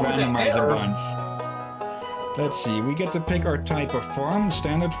anything wrong with the hair. A bunch. Let's see, we get to pick our type of farm: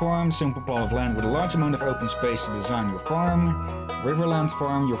 standard farm, simple plot of land with a large amount of open space to design your farm. Riverland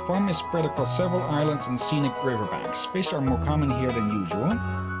farm, your farm is spread across several islands and scenic riverbanks. Fish are more common here than usual.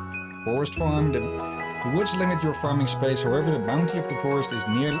 Forest farm, the woods limit your farming space, however the bounty of the forest is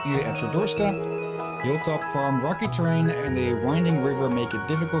nearly at your doorstep. Hilltop farm, rocky terrain and a winding river make it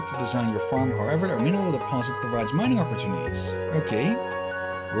difficult to design your farm, however a mineral deposit provides mining opportunities. Okay.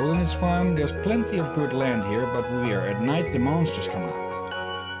 Wilderness farm, there's plenty of good land here, but we are at night, the monsters come out.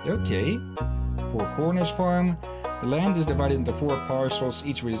 Okay. Four Corners farm, the land is divided into 4 parcels,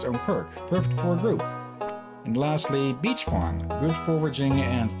 each with its own perk. Perfect for a group. And lastly, beach farm. Good foraging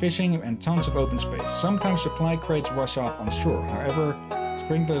and fishing and tons of open space. Sometimes supply crates wash up on shore. However,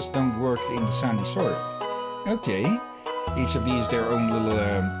 sprinklers don't work in the sandy soil. Okay, each of these their own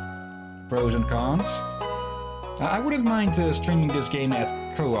little pros and cons. I wouldn't mind streaming this game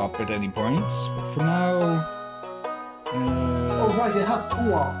at co-op at any point, but for now... oh right, it has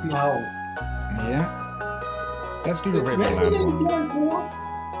co-op now. Yeah. Let's do the river When did they land one. implement co-op?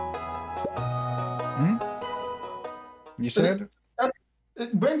 You said?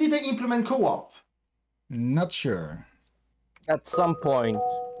 When did they implement co-op? Not sure. At some point.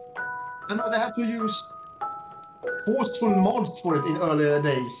 I know they had to use forceful mods for it in earlier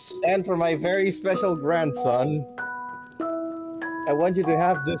days. And for my very special grandson, I want you to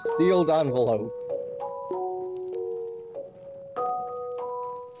have this sealed envelope.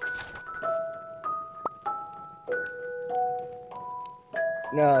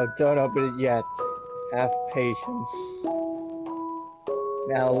 No, don't open it yet. Have patience.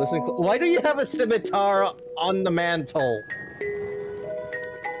 Now listen. Why do you have a scimitar on the mantle?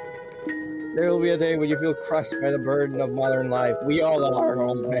 There will be a day when you feel crushed by the burden of modern life. We all are,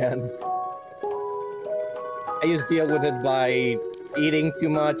 old man. I just deal with it by eating too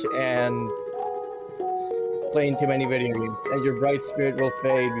much and playing too many video games. And your bright spirit will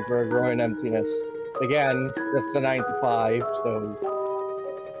fade before a growing emptiness. Again, that's the 9 to 5, so...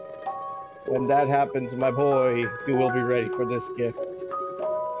 when that happens, my boy, you will be ready for this gift.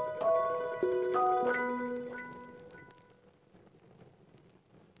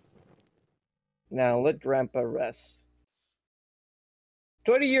 Now let Grandpa rest.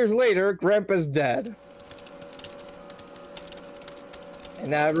 20 years later, Grandpa's dead.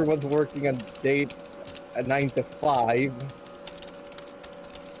 And now everyone's working a date at 9 to 5.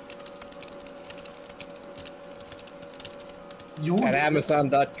 At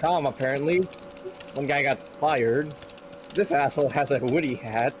Amazon.com, apparently. One guy got fired. This asshole has a Woody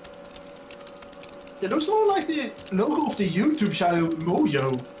hat. It looks more like the logo of the YouTube channel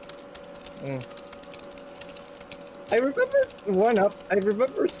Mojo. I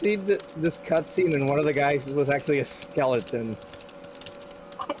remember seeing this cutscene, and one of the guys was actually a skeleton.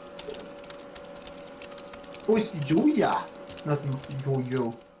 Oh, it's Yuya, not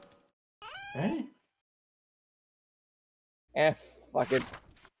Yo-Yo. Eh? Fuck it.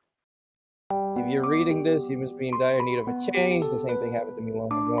 If you're reading this, you must be in dire need of a change. The same thing happened to me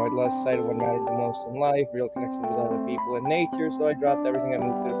long ago. I'd lost sight of what mattered the most in life, real connection with other people and nature, so I dropped everything and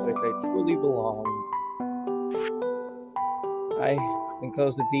moved to the place I truly belong. I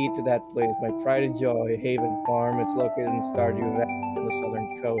enclosed the deed to that place, my pride and joy, Haven Farm. It's located in Stardew Valley on the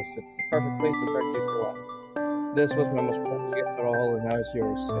southern coast. It's the perfect place to start future life. This was my most precious gift at all, and now it's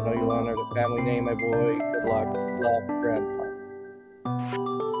yours. I know you'll honor the family name, my boy. Good luck. Love, Grandpa.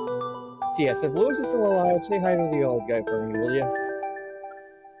 T.S. If Lewis is still alive, say hi to the old guy for me, will you?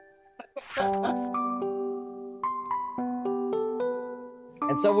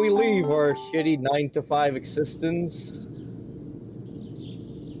 And so we leave our shitty 9 to 5 existence.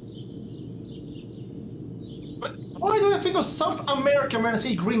 But why do I think of South America when I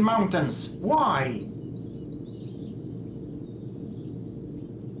see green mountains? Why?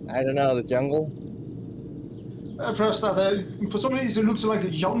 I don't know, the jungle? Perhaps that, for some reason it looks like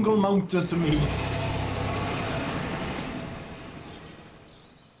jungle mountains to me.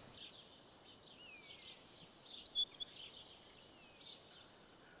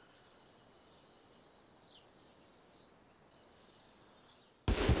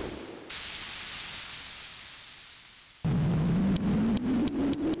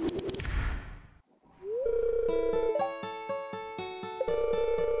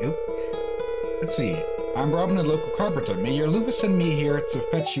 Let's see. I'm Robin, a local carpenter. Mayor Lucas sent me here to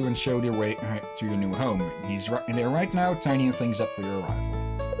fetch you and show the way to your new home. He's there right now, tidying things up for your arrival.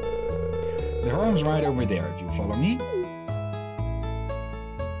 The home's right over there, if you follow me.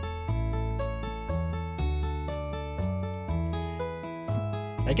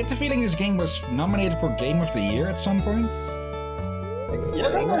 I get the feeling this game was nominated for Game of the Year at some point. Yeah,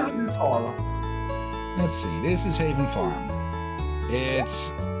 that's a good call. Let's see, this is Haven Farm. It's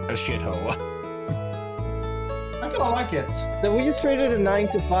a shithole. I kinda like it. So we just traded a 9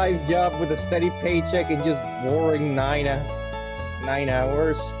 to 5 job with a steady paycheck and just boring 9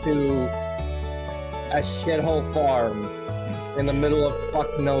 hours to a shithole farm in the middle of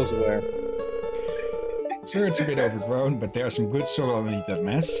fuck knows where. Sure, it's a bit overgrown, but there's some good soil underneath that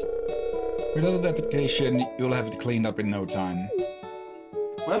mess. With a little dedication, you'll have it cleaned up in no time.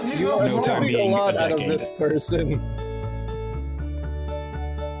 Well, here You are No time hoping a being lot a out of decade. this person.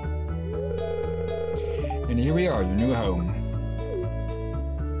 And here we are, your new home.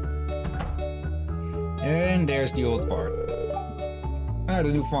 And there's the old fart. Ah, the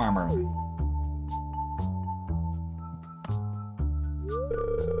new farmer.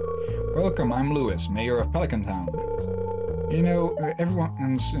 Welcome, I'm Lewis, mayor of Pelican Town. You know,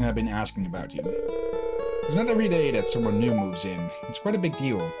 everyone's been asking about you. It's not every day that someone new moves in. It's quite a big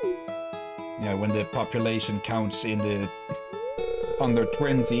deal. Yeah, when the population counts in the under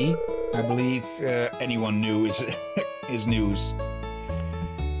 20, I believe anyone new is is news.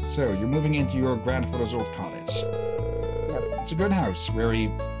 So, you're moving into your grandfather's old cottage. Yep. It's a good house, very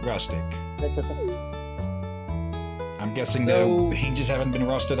rustic. I'm guessing So- the hinges haven't been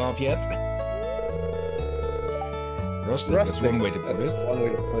rusted off yet. Rusted, that's Rustic, one way to put that's it. one way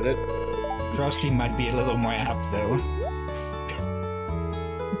to put it. Crusty might be a little more apt, though.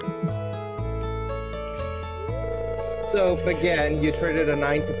 So, again, you traded a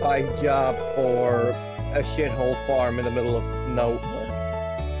 9-to-5 job for a shithole farm in the middle of nowhere.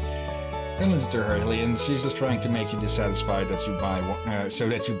 Don't listen to her, Hillyan. She's just trying to make you dissatisfied that you buy one, so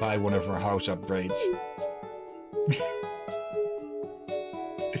that you buy one of her house upgrades.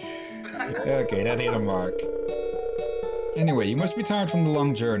 Okay, that hit a mark. Anyway, you must be tired from the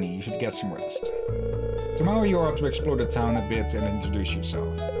long journey. You should get some rest. Tomorrow you're up to explore the town a bit and introduce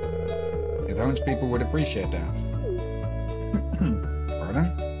yourself. The townspeople would appreciate that. Pardon?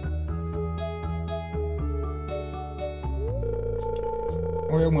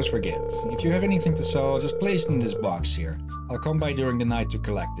 Oh, I almost forget. If you have anything to sell, just place it in this box here. I'll come by during the night to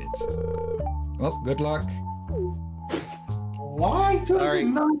collect it. Well, good luck. Why do Sorry. the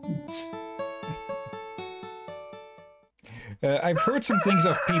night? I've heard some things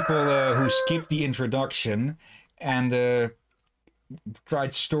of people who skipped the introduction and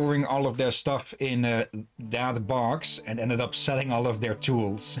tried storing all of their stuff in that box and ended up selling all of their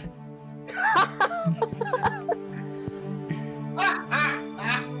tools.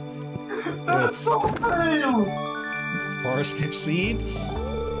 That's so fail! Parsnip seeds?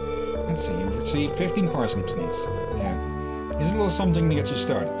 Let's see, you've received 15 parsnip seeds. Yeah. Here's a little something to get you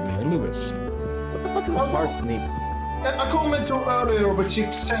started, Mayor Lewis. What the fuck is a parsnip? A comment to earlier, but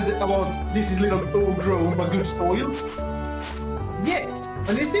she said about this is little overgrown but good soil. Yes,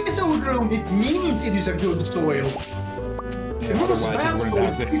 when it is overgrown, it means it is a good soil. Yeah, otherwise it wouldn't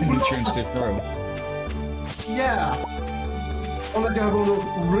have the nutrients to grow. Yeah. Unless you have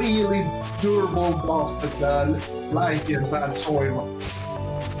a really durable bastard like in bad soil.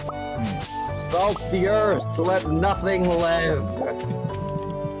 Salt the earth to let nothing live.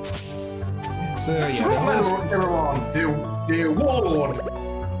 So yeah, the Remember host, everyone, the warlord.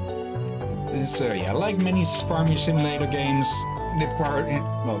 so yeah, like many farming simulator games,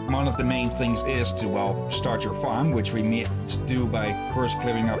 one of the main things is to start your farm, which we do by first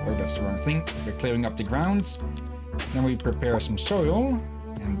clearing up. Oh, that's the wrong thing. We're clearing up the grounds. Then we prepare some soil,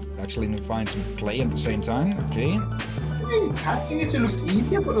 and actually we find some clay at the same time. Okay. Hey, catching it looks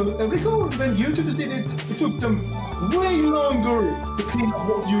easier, but recall when YouTubers did it, it took them way longer to clean up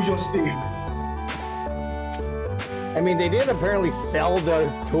what you just did. I mean, they did apparently sell their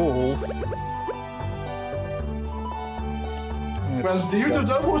tools. Well, the YouTubers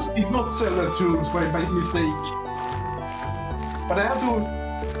of course did not sell their tools by mistake. But I have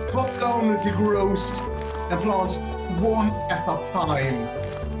to cut down the growth and plants one at a time.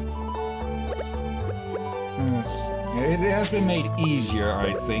 It has been made easier,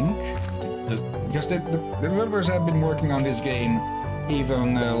 I think. Because the developers have been working on this game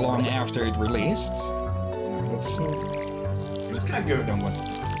even long after it released. Let's see. It's kind of good. Don't want to.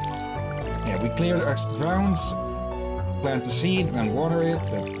 Yeah, we clear our grounds, plant the seed, and water it.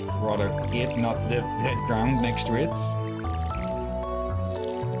 Rather it, not the ground next to it.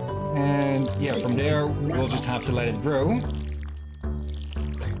 And yeah, from there we'll just have to let it grow.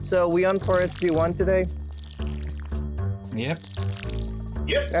 So we on Forest G1 today? Yep.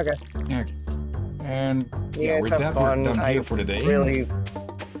 Yep. Okay. Okay. And You yeah, guys with have that fun. we're done here for the day.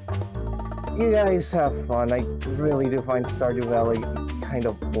 You guys have fun. I really do find Stardew Valley kind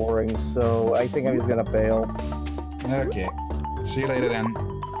of boring, so I think I'm just gonna bail. Okay. See you later then.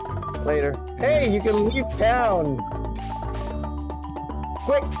 Later. Hey, you can leave town!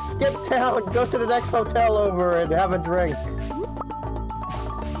 Quick, skip town! Go to the next hotel over and have a drink.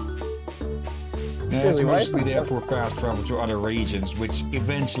 Yeah, it's Really, why- mostly there for fast travel to other regions, which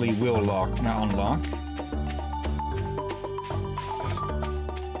eventually will unlock.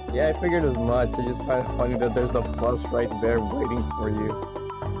 Yeah, I figured as much. I just find it funny that there's a bus right there waiting for you.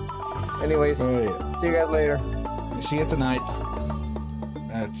 Anyways, see you guys later. See you tonight.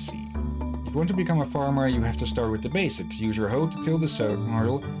 Let's see. If you want to become a farmer, you have to start with the basics. Use your hoe to till the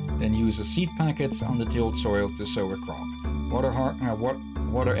soil, then use a seed packet on the tilled soil to sow a crop.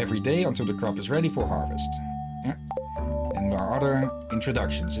 water every day until the crop is ready for harvest. Yeah. And there are other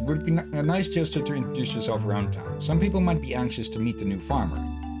introductions. It would be a nice gesture to introduce yourself around town. Some people might be anxious to meet the new farmer.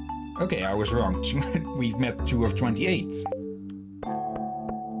 Okay, I was wrong. We've met 2 of 28.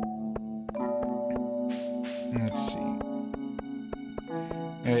 Let's see.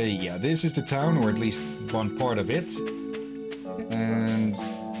 Yeah, this is the town, or at least one part of it. And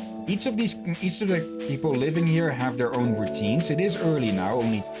each of the people living here have their own routines. It is early now,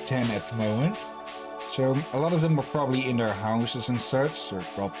 only 10 at the moment. So a lot of them are probably in their houses and such. Or,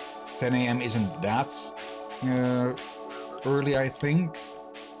 well, 10 a.m. isn't that early, I think.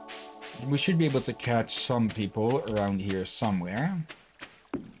 We should be able to catch some people around here somewhere.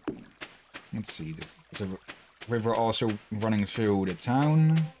 Let's see. There's a river also running through the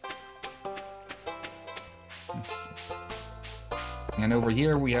town. Let's see. And over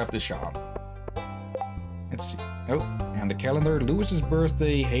here we have the shop. Let's see. Oh, and the calendar. Lewis's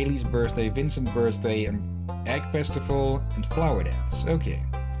birthday, Haley's birthday, Vincent's birthday, and Egg Festival, and Flower Dance. Okay.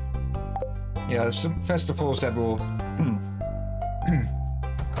 Yeah, some festivals that will...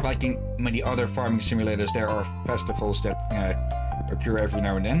 like in many other farming simulators, there are festivals that occur every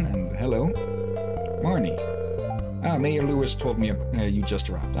now and then. And hello, Marnie. Ah, Mayor Lewis told me you just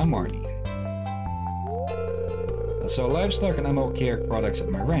arrived. I'm Marnie. I sell livestock and animal care products at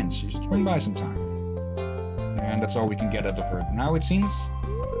my ranch. You should swing by sometime. And that's all we can get out of her now, it seems.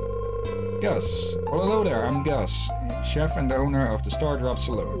 Gus. Well, hello there. I'm Gus, chef and the owner of the Stardrop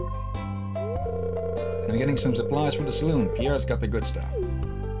Saloon. I'm getting some supplies for the saloon. Pierre's got the good stuff.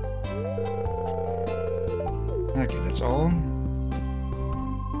 Okay, that's all.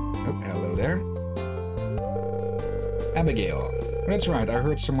 Oh, hello there. Abigail. That's right, I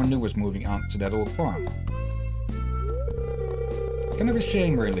heard someone new was moving on to that old farm. It's kind of a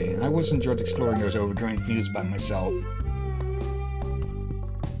shame, really. I always enjoyed exploring those overgrown fields by myself.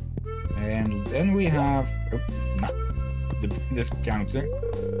 And then we have... Oh, this counter.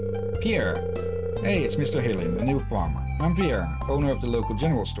 Pierre. Hey, it's Mr. Hillyan, the new farmer. I'm Pierre, owner of the local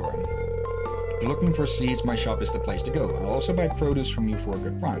general store. If you're looking for seeds, my shop is the place to go. I'll also buy produce from you for a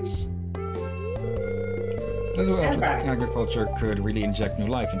good price. Little agriculture could really inject new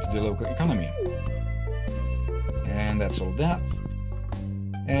life into the local economy. And that's all that.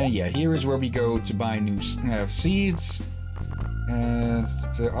 And yeah, here is where we go to buy new seeds. And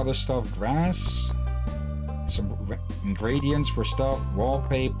the other stuff, grass. Some ingredients for stuff,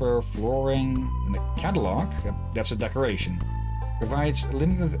 wallpaper, flooring, and a catalog. That's a decoration. Provides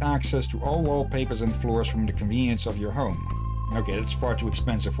limited access to all wallpapers and floors from the convenience of your home. Okay, that's far too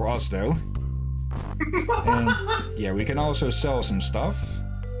expensive for us, though. And yeah, we can also sell some stuff.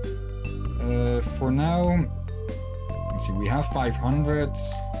 For now, let's see, we have 500.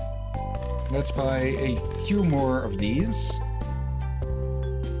 Let's buy a few more of these.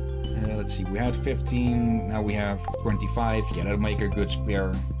 Let's see, we had 15, now we have 25. Yeah, that'll make a good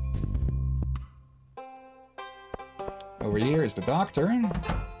square. Over here is the doctor.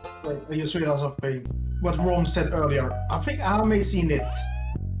 Wait, I just realized something. What Ron said earlier. I think I may have seen it.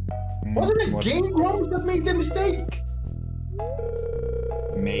 Wasn't it Game Ron that made the mistake?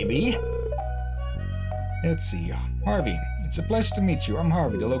 Maybe. Let's see. Harvey, it's a pleasure to meet you. I'm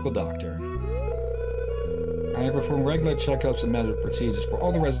Harvey, the local doctor. I perform regular checkups and medical procedures for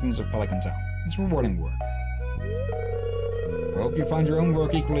all the residents of Pelican Town. It's rewarding work. I hope you find your own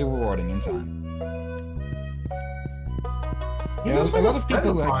work equally rewarding in time. Yeah, a lot of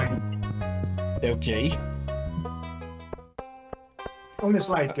people like... Okay. Only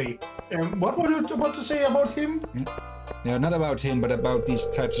slightly. What were you about to say about him? Yeah, not about him, but about these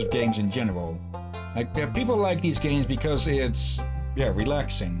types of games in general. Like, people like these games because it's, yeah,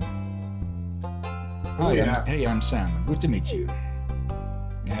 relaxing. Hi, yeah. Hey, I'm Sam. Good to meet you.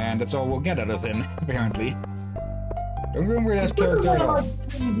 And that's all we'll get out of him, apparently. Don't remember that character at all.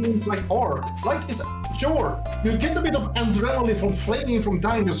 Games like Ark. Like, it's sure, you get a bit of adrenaline from flaming from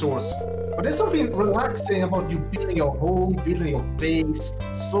dinosaurs. But there's something relaxing about you building your home, building your base,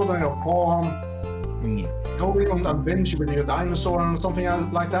 starting your farm, going on an adventure with your dinosaur and something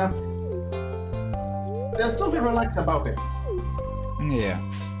like that. There's something relaxing about it. Yeah.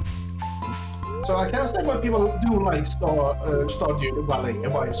 So I can say why people do like Stardew Valley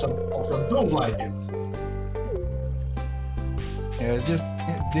and why some also don't like it. Yeah, just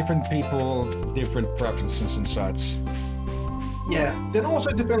different people, different preferences and such. Yeah, then also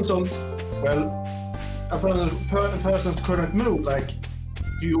it depends on, well, a person's current mood. Like,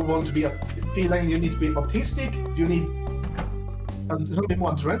 do you want to be feeling you need to be autistic? Do you need something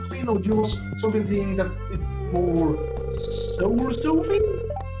more adrenaline, or do you want something that it's more soul-soothing?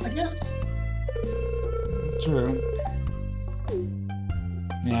 I guess. True.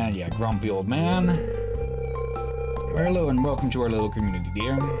 Yeah, grumpy old man. Well, hello and welcome to our little community,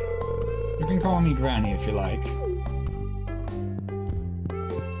 dear. You can call me Granny if you like.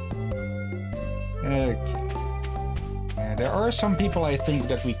 Okay. There are some people I think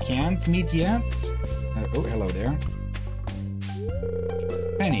that we can't meet yet. Oh, hello there.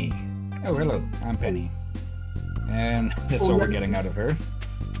 Penny. Oh, hello. I'm Penny. And that's all we're getting out of her.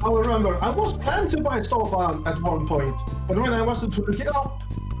 I remember, I was planning to buy Starbound at one point, but when I wanted to look it up,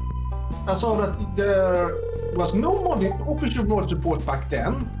 I saw that there was no official mod support back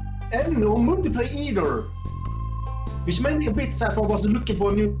then, and no multiplayer either. Which made me a bit sad if I was looking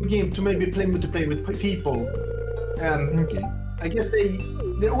for a new game to maybe play multiplayer with people. And okay. I guess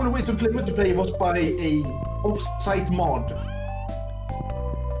the only way to play multiplayer was by a off-site mod.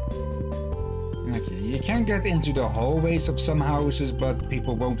 Okay, you can get into the hallways of some houses, but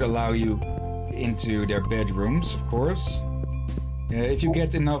people won't allow you into their bedrooms, of course. If you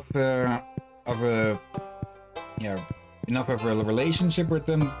get enough of a relationship with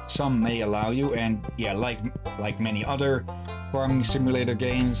them, some may allow you. And yeah, like many other farming simulator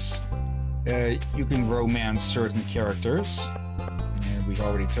games, you can romance certain characters. We've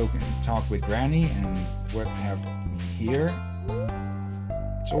already talked with Granny, and what have we here?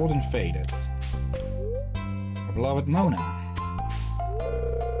 It's old and faded. Our beloved Mona.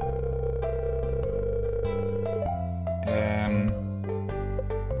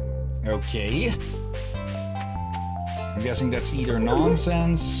 Okay. I'm guessing that's either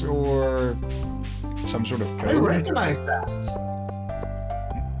nonsense or some sort of code. I recognize that.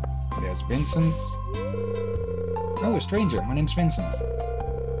 There's Vincent. Oh, a stranger. My name's Vincent.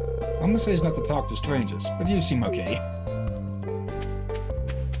 Mama says not to talk to strangers, but you seem okay.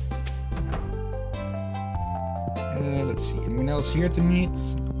 Let's see. Anyone else here to meet?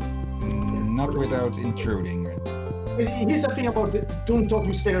 Not without intruding. Here's the thing about don't talk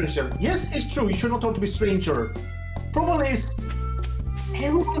to stranger. Yes, it's true. You should not talk to a stranger. Problem is,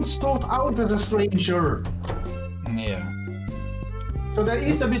 everyone starts out as a stranger. Yeah. So there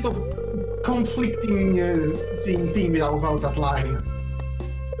is a bit of conflicting thing about that line.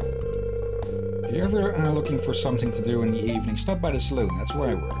 If you're ever looking for something to do in the evening, stop by the saloon. That's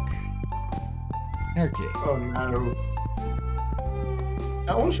where I work. Okay. Oh no.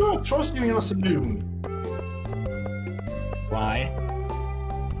 I'm sure I trust you in a saloon. Why?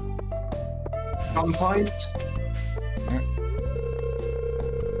 Gunfight?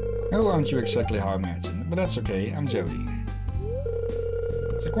 Oh, aren't you exactly how I imagined? But that's okay, I'm Jody.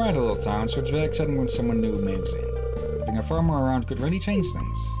 It's a quiet little town, so it's very exciting when someone new moves in. Having a farmer around could really change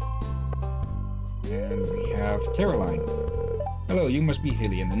things. And we have Caroline. Hello, you must be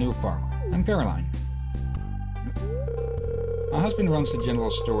Hillyan, the new farmer. I'm Caroline. My husband runs the general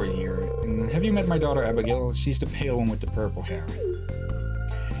store here. And have you met my daughter Abigail? She's the pale one with the purple hair.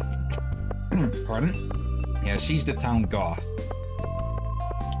 Pardon? Yeah, she's the town goth.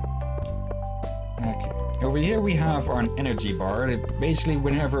 Okay. Over here we have our energy bar. Basically,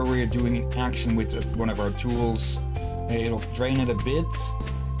 whenever we're doing an action with one of our tools, it'll drain it a bit.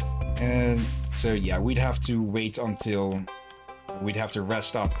 And so yeah, we'd have to wait until we'd have to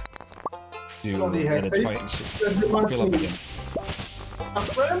rest up to let it fill up again. A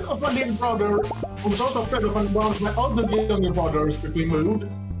friend of my little brother, who's also a friend of one of my other younger brothers that we moved,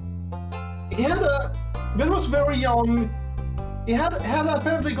 he had when he was very young, he had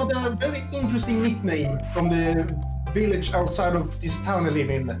apparently got a very interesting nickname from the village outside of this town I live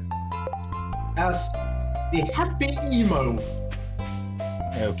in, as the Happy Emo.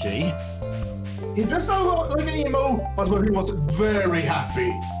 Okay. He dressed up like an emo, but he was very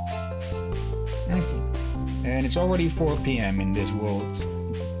happy. Okay. And it's already 4 p.m. in this world.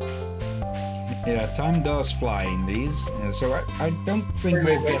 Yeah, time does fly in these, so I don't think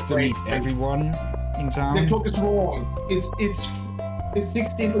we'll get to meet everyone in town. The clock is wrong. It's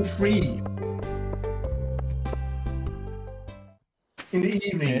 16:03 in the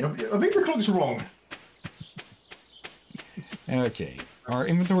evening. I think the clock is wrong. Okay, our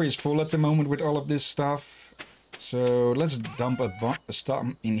inventory is full at the moment with all of this stuff, so let's dump a stuff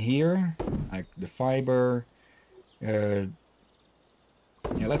in here, like the fiber.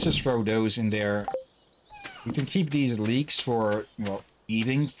 Yeah, let's just throw those in there. We can keep these leeks for, well,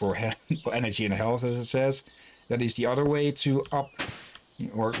 eating, for energy and health, as it says. That is the other way to up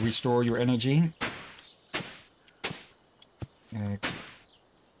or restore your energy. Yeah,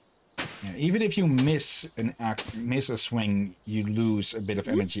 even if you miss a swing, you lose a bit of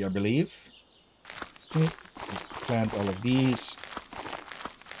energy, I believe. Just plant all of these.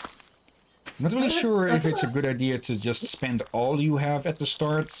 I'm not really sure if it's a good idea to just spend all you have at the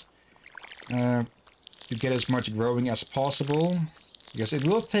start to get as much growing as possible. Because it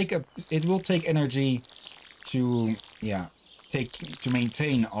will take energy to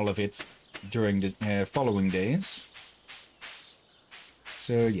maintain all of it during the following days.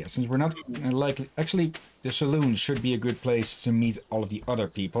 So yeah, since we're not likely, actually, the saloon should be a good place to meet all of the other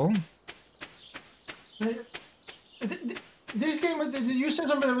people. This game, you said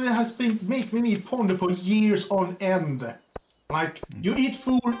something that has been making me ponder for years on end. Like, you eat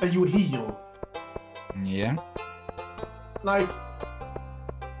food and you heal. Yeah. Like,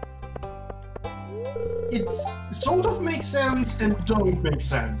 it sort of makes sense and don't make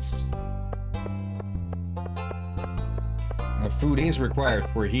sense. Food is required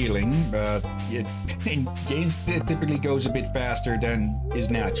for healing, but in games it typically goes a bit faster than is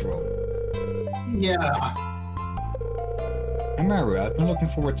natural. Yeah. Amaru, I've been looking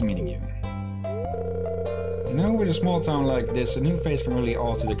forward to meeting you. You know, with a small town like this, a new face can really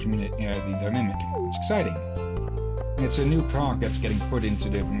alter the community dynamic. It's exciting. It's a new cog that's getting put into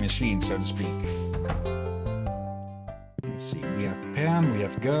the machine, so to speak. Let's see, we have Pam, we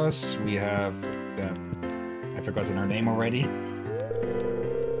have Gus, we have... I've forgotten her name already.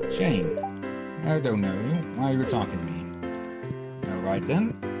 Shane. I don't know you. Why are you talking to me? Alright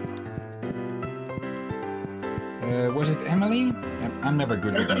then. Was it Emily? I'm never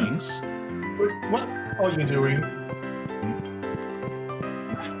good with names. What are you doing?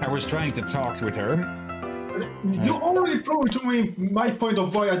 I was trying to talk with her. You already proved to me my point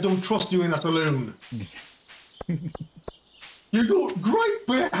of why I don't trust you in a saloon. You go right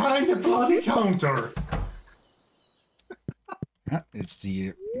behind the bloody counter. It's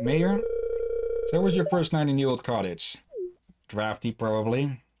the mayor. So how was your first night in the old cottage? Drafty,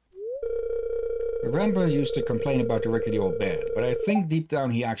 probably. Grandpa used to complain about the rickety old bed, but I think deep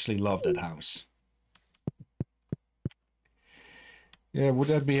down he actually loved that house. Yeah, would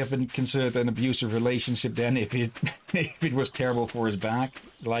that have been considered an abusive relationship then if it was terrible for his back?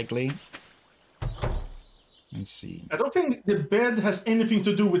 Likely. Let's see. I don't think the bed has anything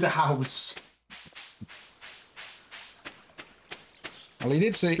to do with the house. Well, he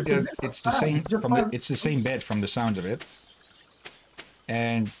did say it's the same it's the same bed from the sounds of it.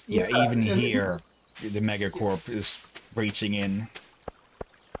 And yeah, even here, the Megacorp is reaching in.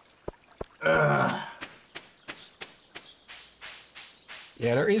 Yeah,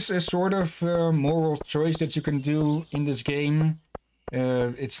 there is a sort of moral choice that you can do in this game.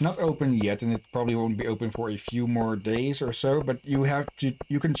 It's not open yet, and it probably won't be open for a few more days or so. But you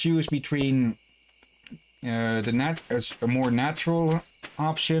can choose between a more natural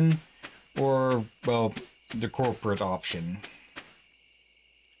option or, well, the corporate option.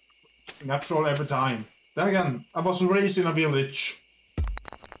 Natural every time. Then again, I was raised in a village.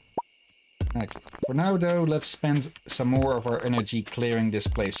 Okay. For now, though, let's spend some more of our energy clearing this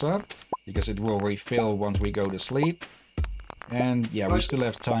place up, because it will refill once we go to sleep. And yeah, we still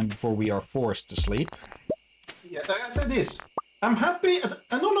have time before we are forced to sleep. Yeah, like I said this. I'm happy.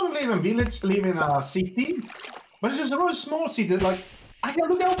 I no longer live in a village, I live in a city. But it's just a very small city. Like, I can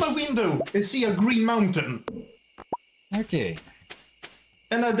look out my window and see a green mountain. Okay.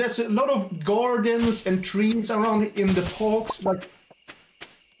 And there's a lot of gardens and trees around in the parks. Like,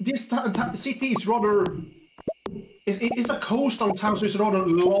 this city is rather... It's a coastal town, so it's rather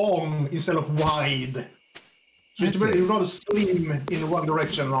long instead of wide. So it's very rather slim in one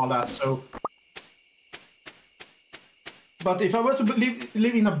direction and all that, so... But if I were to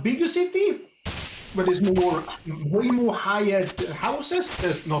live in a bigger city, where there's way more higher houses,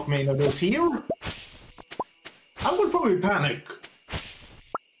 there's not many of those here, I would probably panic.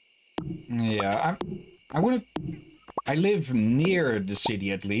 Yeah, I live near the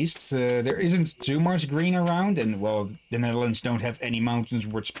city at least. There isn't too much green around, and well, the Netherlands don't have any mountains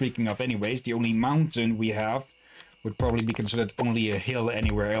worth speaking of anyways. The only mountain we have would probably be considered only a hill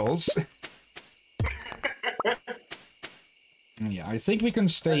anywhere else. Yeah, I think we can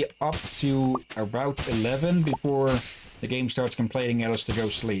stay up to about 11 before the game starts complaining at us to go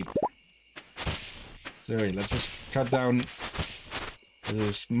sleep. So let's just cut down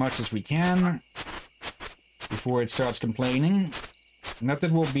as much as we can before it starts complaining. Not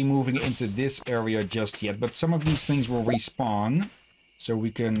that we'll be moving into this area just yet, but some of these things will respawn, so we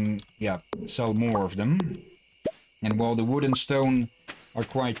can, yeah, sell more of them. And while the wood and stone are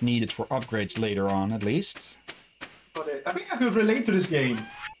quite needed for upgrades later on, at least. But I think I could relate to this game.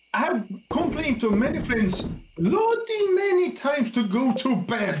 I have complained to many friends many times to go to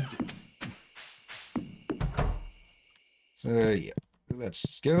bed. So yeah,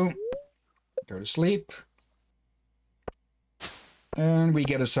 let's go to sleep. And we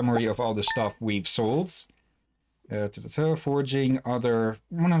get a summary of all the stuff we've sold. Foraging, other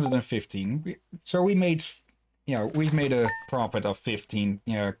 115. So we made yeah, we've made a profit of 15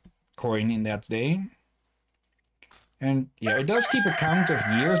 coin in that day. And yeah, it does keep a count of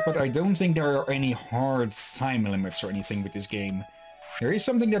years, but I don't think there are any hard time limits or anything with this game. There is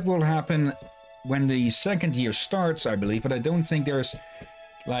something that will happen when the second year starts, I believe, but I don't think there's,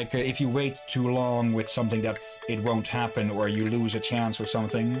 like, if you wait too long with something that it won't happen or you lose a chance or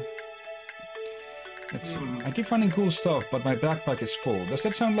something. Let's see. I keep finding cool stuff, but my backpack is full. Does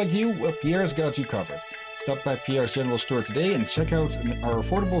that sound like you? Well, Pierre's got you covered. Stop by Pierre's general store today and check out our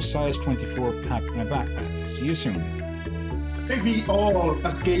affordable size 24 pack backpack. See you soon. Maybe all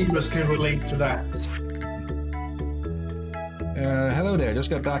as gamers can relate to that. Hello there, just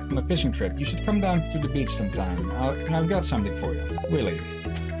got back from a fishing trip. You should come down to the beach sometime. I've got something for you. Willie.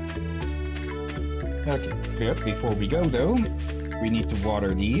 Okay, but before we go though, we need to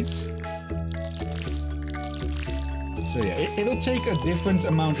water these. So yeah, it'll take a different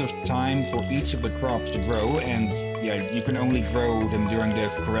amount of time for each of the crops to grow, and yeah, you can only grow them during the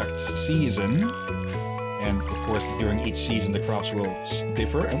correct season. And of course, during each season, the crops will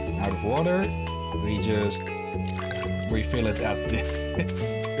differ. Out of water, we just refill it at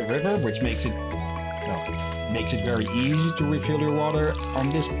the river, which makes it, well, makes it very easy to refill your water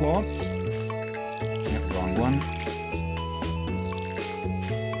on this plot. Yeah, wrong one.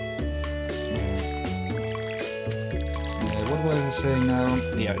 What was I saying now?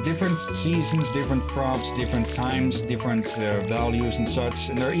 Yeah, different seasons, different crops, different times, different values and such,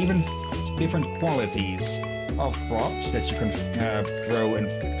 and there are even different qualities of crops that you can grow and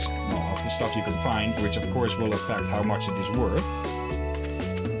of the stuff you can find, which of course will affect how much it is worth.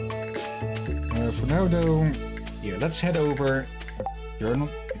 For now though, yeah, let's head over journal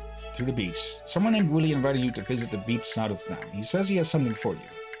to the beach. Someone named Willie invited you to visit the beach south of town. He says he has something for you.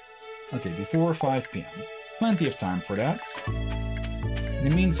 Okay, before 5 p.m. Plenty of time for that. In the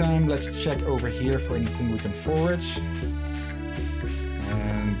meantime, let's check over here for anything we can forage.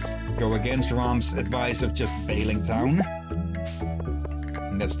 And go against Rom's advice of just bailing town.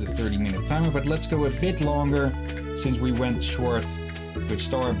 And that's the 30-minute timer, but let's go a bit longer since we went short with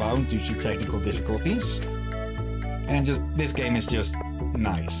Starbound due to technical difficulties. And just, this game is just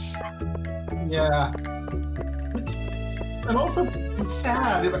nice. Yeah. And also, it's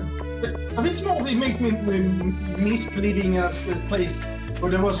sad. A bit small, it makes me miss living as a place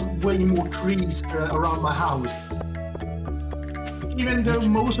where there was way more trees around my house. Even though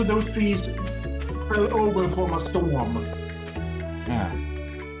most of those trees fell over from a storm. Yeah.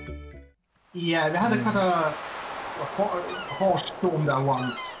 Yeah, we had quite a harsh storm there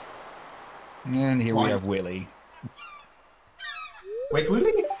once. And here we have Willie. Wait,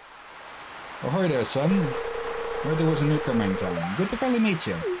 Willie? Oh, hi there, son. Heard there was a newcomer in town. Good to finally meet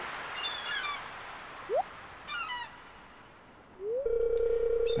you.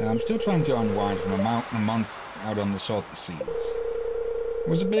 I'm still trying to unwind from a month out on the salty seas. It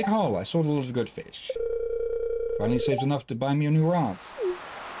was a big haul. I sold a lot of good fish. Finally saved enough to buy me a new rod.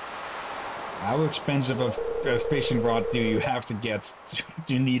 How expensive of a fishing rod do you have to get?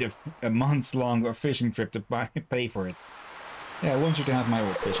 Do you need a month's long fishing trip to pay for it? Yeah, I want you to have my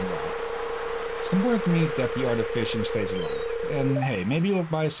old fishing rod. It's important to me that the art of fishing stays alive. And hey, maybe you'll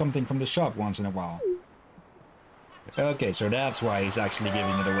buy something from the shop once in a while. Okay, so that's why he's actually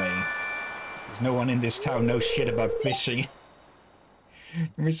giving it away. Because no one in this town knows shit about fishing. You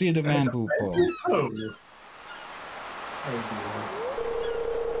received a bamboo pole.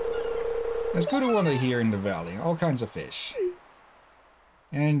 There's good water here in the valley, all kinds of fish.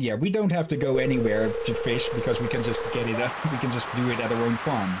 And yeah, we don't have to go anywhere to fish because we can just get it up. We can just do it at our own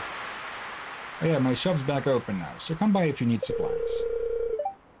farm. Oh yeah, my shop's back open now, so come by if you need supplies.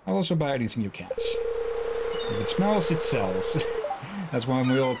 I'll also buy anything you catch. If it smells, it sells. That's what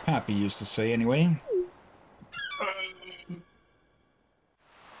my old pappy used to say anyway.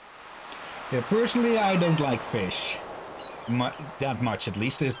 Yeah, personally, I don't like fish. That much, at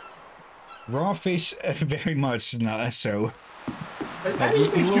least. Raw fish, very much not so.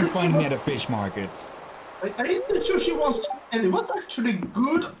 You won't find me at a fish market. I ate the sushi once, and it was actually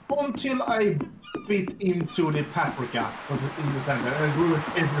good until I bit into the paprika in the center, and it ruined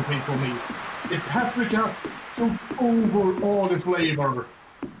everything for me. The paprika took over all the flavor.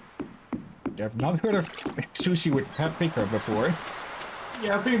 I've not heard of sushi with paprika before.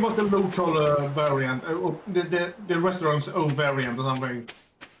 Yeah, I think it was the local variant, the restaurant's own variant or something.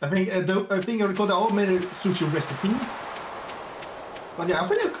 I think I recall there are many sushi recipes. But yeah, I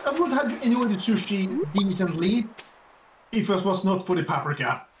think I would have enjoyed the sushi decently if it was not for the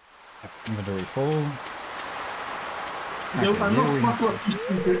paprika. Inventory full. No, I'm not much of a fish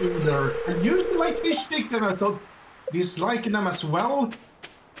eater either. I used to like fish stick, and I thought disliking them as well.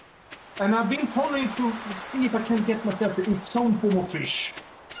 And I've been pondering to see if I can get myself to eat some form of fish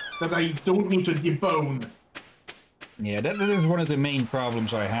that I don't need to debone. Yeah, that is one of the main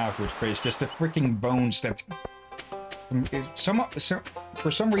problems I have with fish. Just the freaking bones that...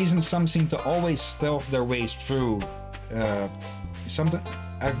 for some reason, some seem to always stealth their ways through.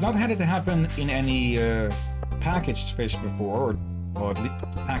 I've not had it happen in any packaged fish before, or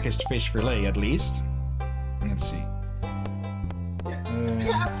packaged fish fillet at least. Let's see.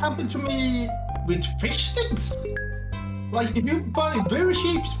 Yeah, that's happened to me with fish sticks. Like, if you buy very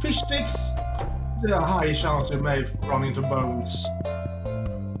cheap fish sticks, there are high chance you may run into bones.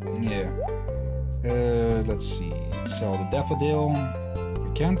 Yeah. Let's see. Sell the daffodil.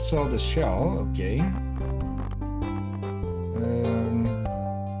 We can't sell the shell. Okay.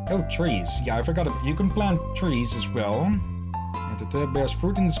 Oh, trees. Yeah, I forgot. You can plant trees as well. And it bears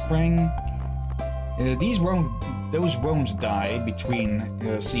fruit in the spring. Those won't die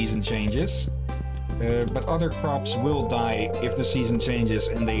between season changes. But other crops will die if the season changes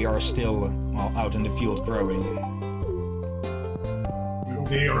and they are still out in the field growing. Oh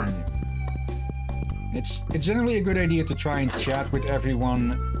dear. It's generally a good idea to try and chat with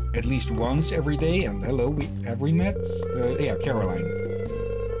everyone at least once every day. And hello, have we met? Yeah, Caroline.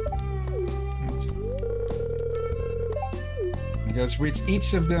 Because with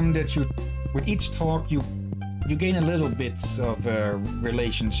each of them with each talk you gain a little bit of a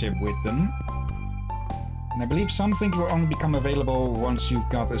relationship with them. And I believe some things will only become available once you've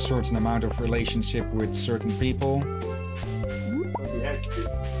got a certain amount of relationship with certain people.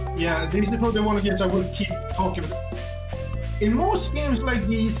 Yeah, these are the one games I will keep talking about. In most games like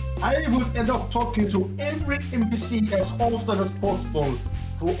these, I would end up talking to every NPC as often as possible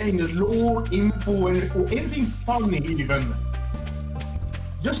for any lore, info, or anything funny even.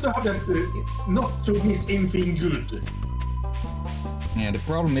 Just to have that, not to miss anything good. Yeah, the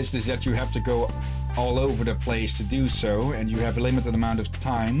problem is that you have to go all over the place to do so, and you have a limited amount of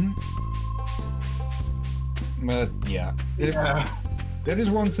time. But yeah. That is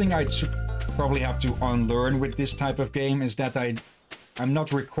one thing I'd probably have to unlearn with this type of game, is that I'm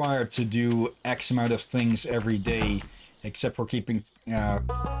not required to do X amount of things every day, except for keeping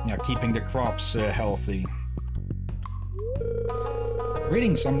the crops healthy.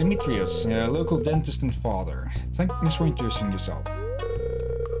 Greetings, I'm Demetrius, local dentist and father. Thank you for introducing yourself.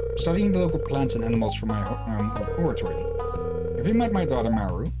 Studying the local plants and animals for my laboratory. Have you met my daughter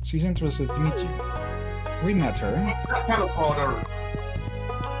Maru? She's interested to meet you. We met her. That kind of father.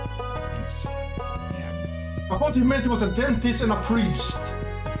 I thought you meant he was a dentist and a priest.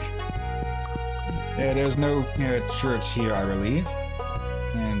 There's no church here, I believe.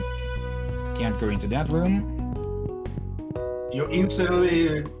 And can't go into that room. You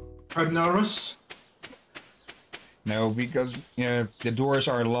instantly got nervous? No, because the doors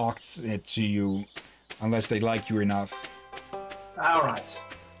are locked to you unless they like you enough. Alright.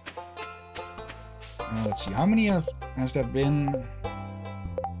 Let's see, how many has that been?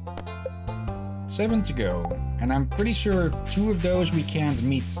 7 to go. And I'm pretty sure 2 of those we can't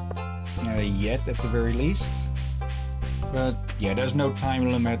meet yet, at the very least. But yeah, there's no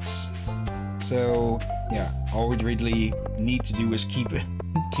time limit. So yeah, all we really need to do is keep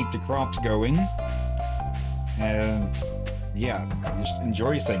the crops going. And yeah, just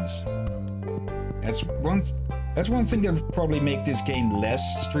enjoy things. That's one thing that would probably make this game less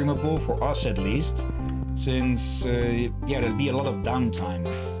streamable, for us at least, since yeah, there'd be a lot of downtime.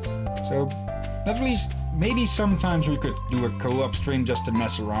 So at least maybe sometimes we could do a co-op stream just to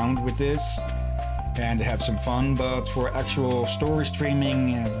mess around with this and have some fun, but for actual story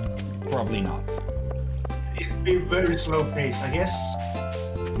streaming, probably not. It'd be very slow paced, I guess.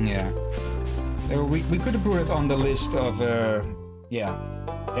 Yeah. We could have put it on the list of, yeah,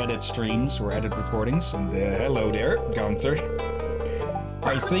 edit streams or edit recordings. And hello there, Gunther.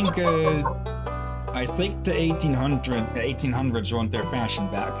 I think the 1800s want their passion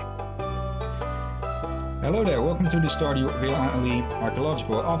back. Hello there, welcome to the Stardew Valley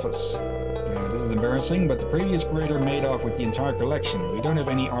Archaeological Office. This is embarrassing, but the previous creator made off with the entire collection. We don't have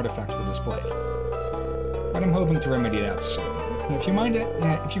any artifacts for display. But I'm hoping to remedy that soon. If you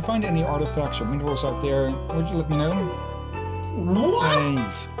find any artifacts or minerals out there, would you let me know?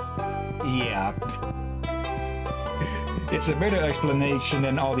 What? Yeah. It's a better explanation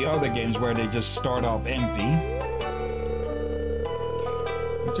than all the other games where they just start off empty.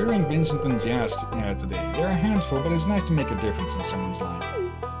 During Vincent and Jazz today, they're a handful, but it's nice to make a difference in someone's life.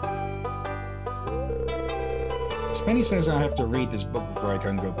 Spenny says I have to read this book before I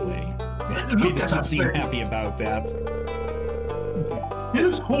can go play. He doesn't seem happy about that. He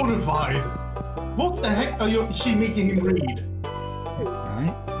looks horrified. What the heck are she making him read?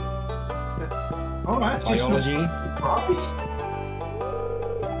 Alright. Alright, Biology. Surprised.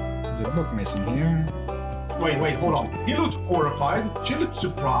 There's a book missing here. Wait, hold on. He looked horrified. She looked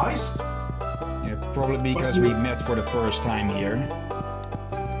surprised. Yeah, probably because we met for the first time here.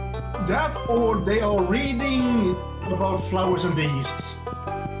 That or they are reading about flowers and bees.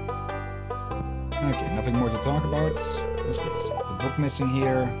 Okay, nothing more to talk about. What's this? The book missing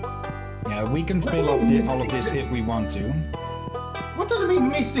here. Yeah, we can fill up all of this if we want to. What do you mean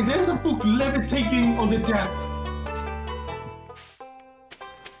missing? There's a book levitating on the desk.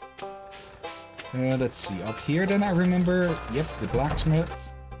 Let's see, up here then I remember, yep, the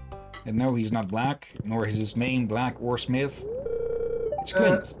blacksmith. And no, he's not black, nor is his main black or smith. It's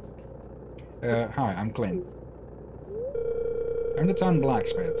Clint. Hi, I'm Clint. I'm the town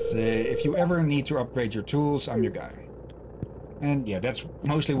blacksmith. If you ever need to upgrade your tools, I'm your guy. And yeah, that's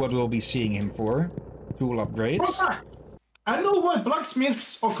mostly what we'll be seeing him for. Tool upgrades. I know why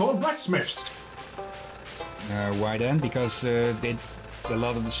blacksmiths are called blacksmiths. Why then? Because they a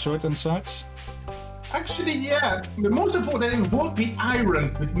lot of the soot and such? Actually, yeah. The most important would be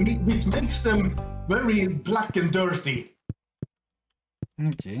iron, which makes them very black and dirty.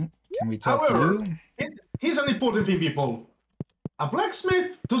 Okay, can we talk However, to you? Here's an important thing, people. A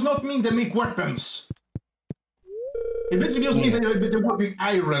blacksmith does not mean they make weapons. It basically just means they work with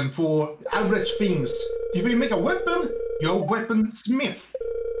iron for average things. If you make a weapon, you're a weaponsmith.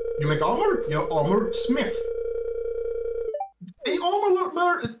 You make armor, you're armor smith.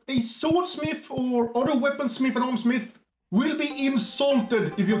 A swordsmith or other weaponsmith and armsmith will be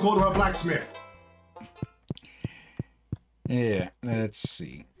insulted if you call them a blacksmith. Yeah, let's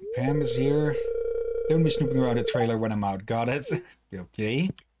see. Pam is here. Don't be snooping around the trailer when I'm out. Got it? Okay.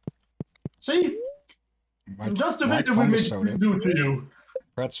 See? Just the victim will make me do to you.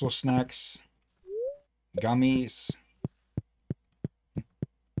 Pretzel snacks. Gummies.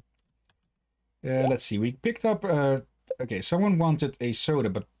 Let's see. We picked up... okay, someone wanted a soda,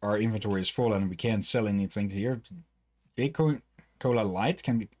 but our inventory is full and we can't sell anything here. Cola Light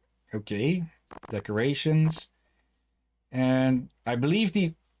can be... Okay. Decorations. And I believe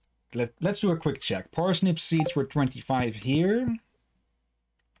the... Let's do a quick check. Parsnip seeds were 25 here.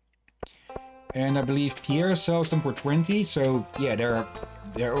 And I believe Pierre sells them for 20, so yeah, they're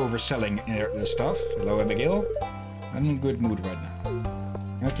overselling their stuff. Hello, Abigail. I'm in a good mood right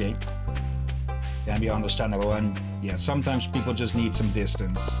now. Okay. Can be understandable, and yeah, sometimes people just need some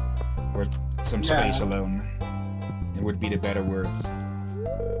distance. Or some space alone. It would be the better words.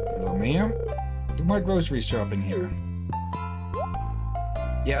 Hello, Mia. Do my grocery shopping here.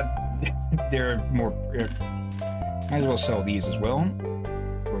 Yeah, they're more... might as well sell these as well.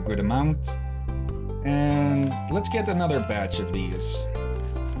 For a good amount. And let's get another batch of these.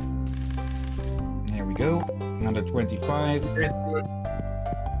 There we go. Another 25.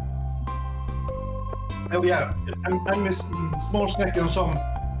 Oh yeah, I'm a small snack on some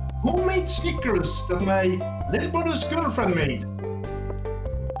homemade Snickers that my little brother's girlfriend made.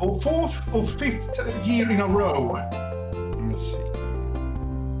 For 4th or 5th year in a row. Let's see.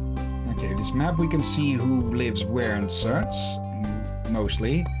 Okay, this map we can see who lives where and such.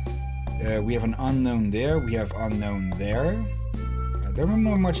 Mostly. We have an unknown there, we have unknown there. I don't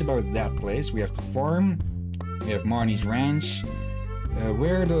know much about that place. We have the farm, we have Marnie's ranch.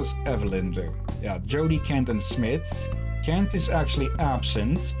 Where does Evelyn do? Yeah, Jody, Kent, and Smith. Kent is actually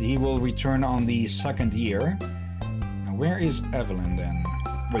absent. He will return on the 2nd year. Now, where is Evelyn then?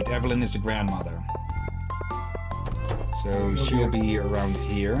 Wait, Evelyn is the grandmother. So she'll be around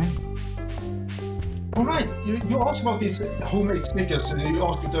here. Alright, you asked about these homemade Snickers, and you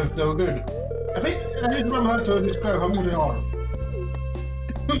asked if they were good. I just remember how to describe how good they are.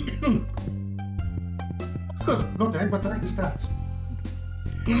 Good, not bad, but that is that.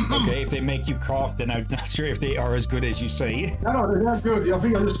 Okay, if they make you cough, then I'm not sure if they are as good as you say. No, they're not good. I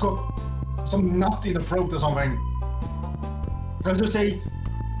think I just got some nut in the throat or something. I just say,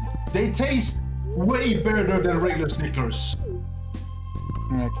 they taste way better than regular Snickers.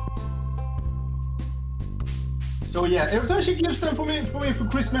 Okay. So yeah, every time she gives them for me for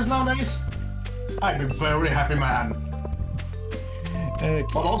Christmas nowadays, I'm a very happy man. Okay.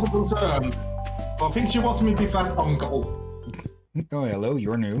 But also concerned. I think she wants me to be fat uncle. Oh, hello,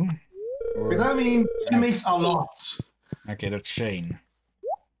 you're new. But I mean, she makes a lot. Okay, that's Shane.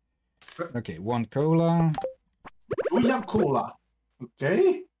 Okay, 1 cola. We have cola.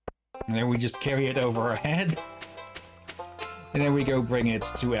 Okay. And then we just carry it over our head. And then we go bring it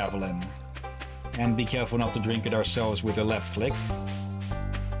to Evelyn. And be careful not to drink it ourselves with the left click.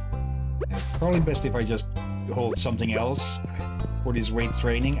 It's probably best if I just hold something else for this weight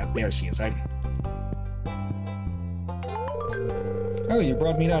training. There she is. Oh, you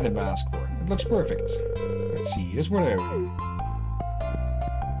brought me that in Bascore. At looks perfect. Let's see, here's what I open.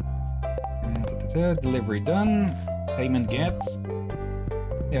 Delivery done. Payment get.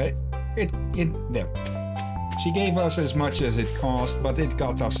 Yeah, there. She gave us as much as it cost, but it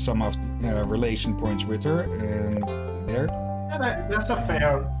got us some of the relation points with her, and there. Yeah, that's a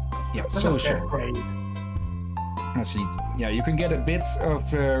fair. Yeah, that's so a fair sure. grade. Let's see. Yeah, you can get a bit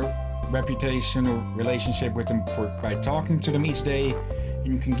of reputation or relationship with them by talking to them each day, and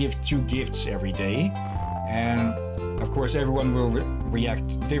you can give 2 gifts every day. And of course, everyone will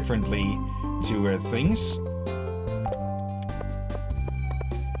react differently to things.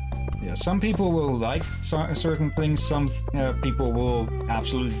 Yeah, some people will like certain things, some people will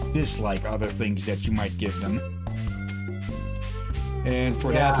absolutely dislike other things that you might give them. And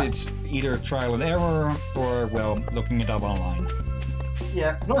for that, it's either trial and error or, well, looking it up online.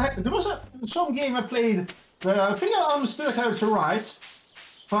 Yeah, there was some game I played where I think I understood the character right,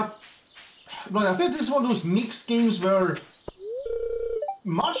 but like, I think this is one of those mixed games where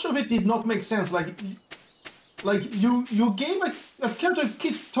much of it did not make sense. Like you gave a character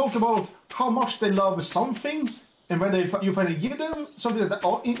keeps talk about how much they love something, and when you finally give them something that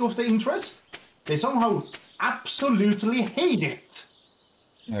of their interest, they somehow absolutely hate it.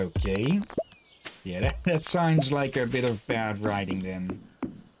 Okay. Yeah, that sounds like a bit of bad writing then.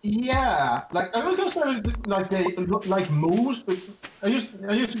 Yeah, like I understand like they like most. I used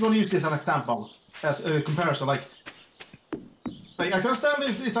to go use this as an example as a comparison. Like I can understand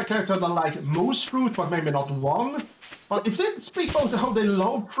if it's a character that like most fruit, but maybe not one. But if they speak about how they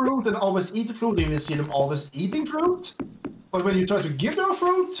love fruit and always eat fruit, you will see them always eating fruit. But when you try to give them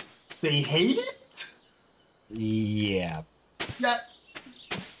fruit, they hate it. Yeah.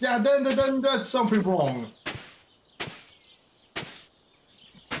 Yeah. Then that's something wrong.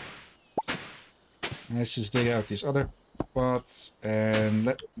 Let's just dig out these other pots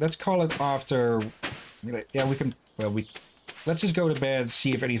and let's call it after. Yeah, we can. Well, let's just go to bed,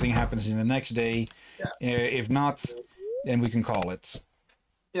 see if anything happens in the next day. Yeah. If not, then we can call it.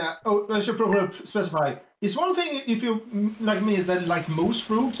 Yeah. Oh, I should probably specify. It's one thing if you like me that like most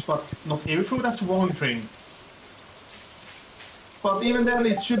fruits, but not every fruit. That's one thing. But even then,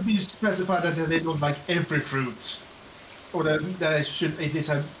 it should be specified that they don't like every fruit. Or that they should at least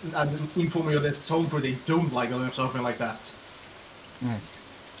inform you that some fruit they don't like or something like that.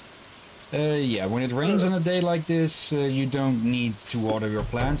 Yeah, when it rains on a day like this, you don't need to water your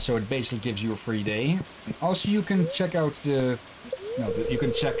plants, so it basically gives you a free day. And also, you can check out the. No, you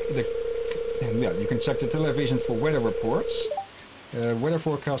can check the. Yeah, you can check the television for weather reports. Weather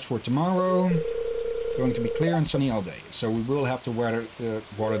forecast for tomorrow. Going to be clear and sunny all day, so we will have to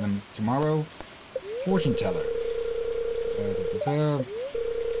water them tomorrow. Fortune teller.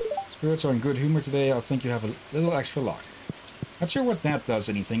 Spirits are in good humor today. I think you have a little extra luck. Not sure what that does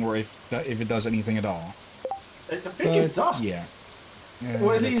anything, or if it does anything at all. I think it does. Yeah.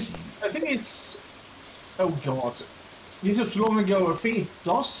 Or at least, I think it's... Oh god. This was long ago. I think it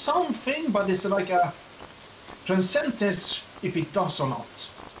does something, but it's like a transcendence if it does or not.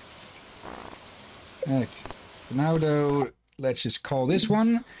 Okay. For now, though, let's just call this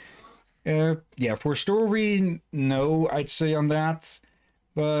one. Yeah, for story, no, I'd say on that.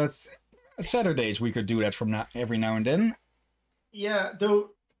 But Saturdays we could do that from every now and then. Yeah,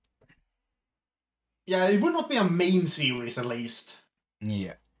 though. Yeah, it would not be a main series at least.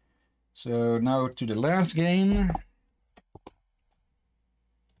 Yeah. So now to the last game.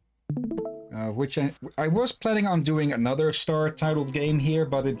 Which I was planning on doing another star-titled game here,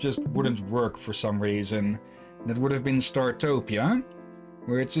 but it just wouldn't work for some reason. That would have been Startopia,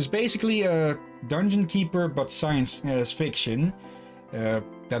 where it's just basically a dungeon keeper, but science fiction.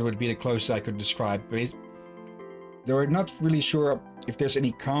 That would be the closest I could describe. Though I'm not really sure if there's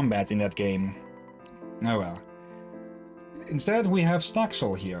any combat in that game. Oh well. Instead, we have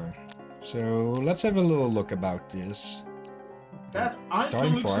Staxel here. So let's have a little look about this. That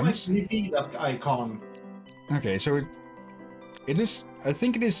icon looks like Nibida's icon. Okay, so it is. I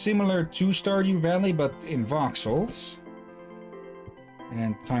think it is similar to Stardew Valley, but in voxels.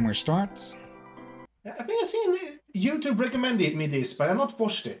 And timer starts. I think I've seen YouTube recommended me this, but I've not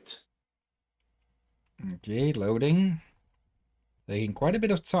watched it. Okay, loading. Taking quite a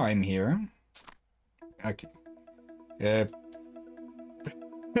bit of time here. Okay.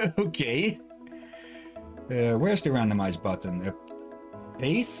 Okay. Where's the randomize button?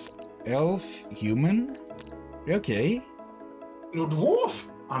 Pace, elf, human. Okay. No dwarf?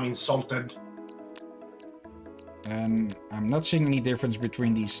 I'm insulted. And I'm not seeing any difference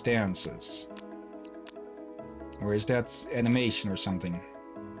between these stances. Or is that animation or something?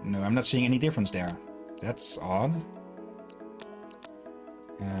 No, I'm not seeing any difference there. That's odd.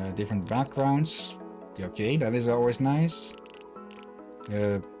 Different backgrounds. Okay, that is always nice.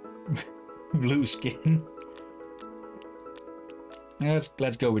 Blue skin.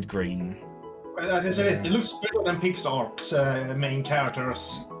 Let's go with green. Well, as I said, it looks better than Pixar's main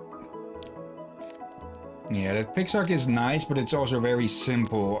characters. Yeah, the Pixar is nice, but it's also very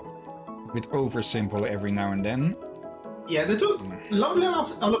simple. A bit over simple every now and then. Yeah, they took lovely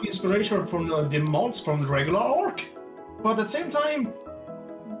enough a lot of inspiration from the mods from the regular arc, but at the same time,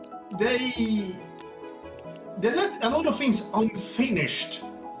 they let a lot of things unfinished,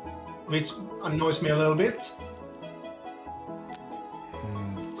 which annoys me a little bit.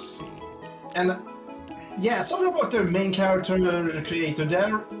 Let's see. And yeah, something about the main character, the creator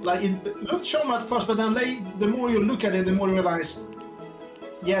there, like it looked charming at first, but then the more you look at it, the more you realize,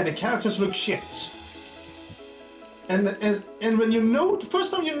 yeah, the characters look shit. And when you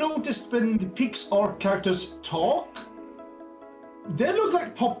first time you noticed when the Pixar characters talk, they look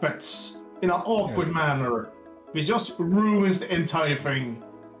like puppets in an awkward manner, which just ruins the entire thing.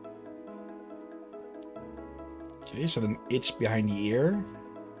 Okay, so an itch behind the ear.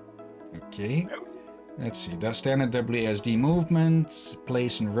 Okay. Let's see. That's standard WSD movement.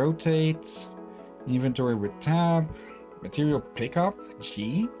 Place and rotate. Inventory with tab. Material pickup.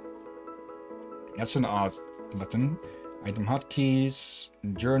 G. That's an odd button. Item hotkeys.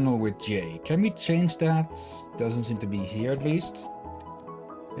 Journal with J. Can we change that? Doesn't seem to be here at least.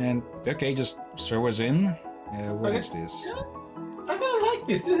 And okay, just throw us in. What is this? Yeah, I kind of like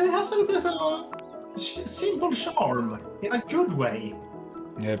this. It has a little bit of a simple charm in a good way.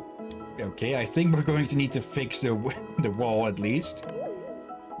 Okay, I think we're going to need to fix the wall at least.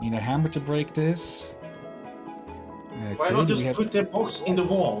 Need a hammer to break this. Okay, why not just put the box in the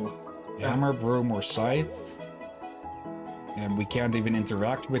wall? Hammer, broom, or scythe. And we can't even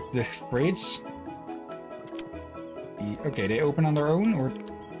interact with the fridge. Okay, they open on their own, or...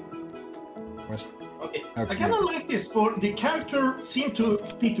 Okay. I kind of like this, for the character seemed to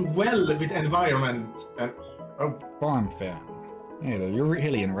fit well with the environment. Farm fan. Hey, you're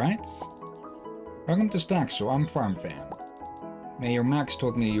Hillyan, right? Welcome to Staxel, I'm Farm Fan. Mayor Max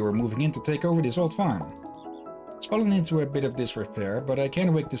told me you were moving in to take over this old farm. It's fallen into a bit of disrepair, but I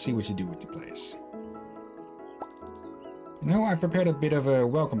can't wait to see what you do with the place. You know, I prepared a bit of a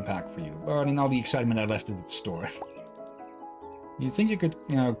welcome pack for you, regarding all the excitement I left at the store. You think you could,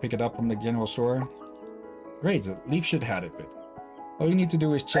 pick it up from the general store? Great, Leaf should have it, but all you need to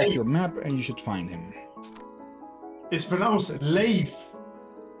do is check your map and you should find him. It's pronounced Leif.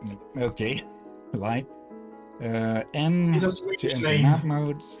 Okay, like M It's a to Swedish enter name. map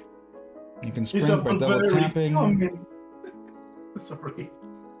mode. You can sprint by double tapping. Sorry.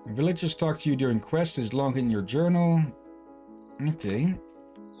 Villagers talk to you during quests is logged in your journal. Okay.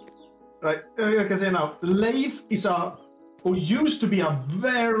 Right, I can say now, Leif is or used to be a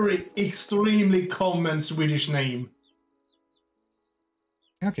very extremely common Swedish name.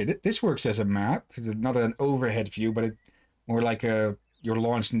 Okay, this works as a map. It's not an overhead view, but more like you're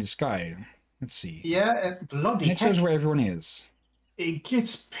launched in the sky. Let's see. Yeah, and bloody and it shows where everyone is. It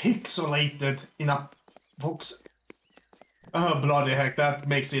gets pixelated in a box. Oh, bloody heck, that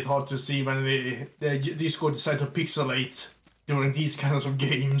makes it hard to see when the Discord decide to pixelate during these kinds of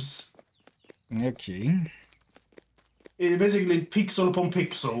games. Okay. It's basically pixel upon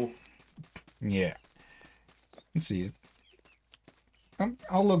pixel. Yeah. Let's see.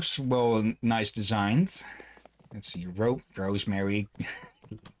 All looks well, nice designed. Let's see. Rosemary.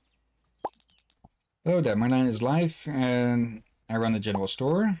 Hello there, my name is Life, and I run the general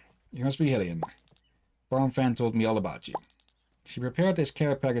store. You must be Hillyan. Farm Fan told me all about you. She prepared this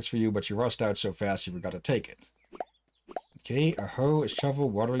care package for you, but she rushed out so fast she forgot to take it. Okay, a hoe, a shovel,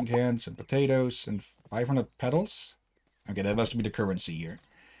 watering cans, and potatoes, and 500 petals. Okay, that must be the currency here.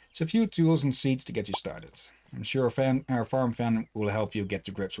 It's a few tools and seeds to get you started. I'm sure our Farm Fan will help you get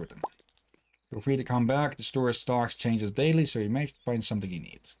to grips with them. Feel free to come back. The store stocks changes daily, so you may find something you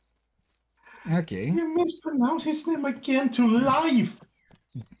need. Okay. You mispronounced his name again to Life.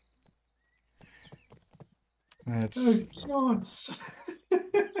 That's... Oh, God.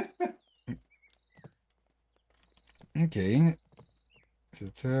 Okay.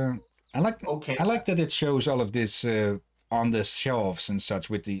 I like that it shows all of this on the shelves and such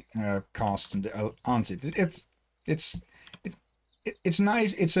with the costs and on it. It's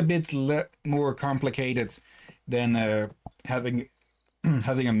nice. It's a bit more complicated than having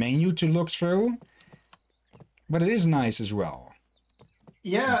a menu to look through, but it is nice as well.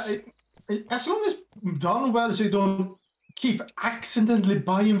 Yeah, as long as done well, so you don't keep accidentally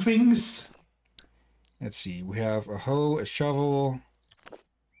buying things. Let's see. We have a hoe, a shovel.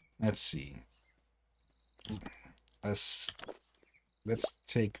 Let's see. let's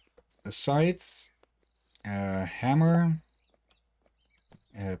take a scythe, a hammer,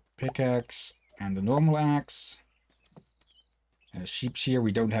 a pickaxe, and a normal axe. A sheep shear,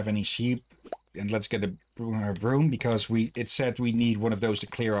 we don't have any sheep. And let's get a broom, because it said we need one of those to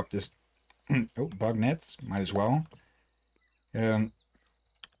clear up this... oh, bug nets, might as well. Yeah,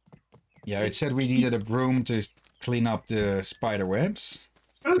 it said we needed a broom to clean up the spider webs.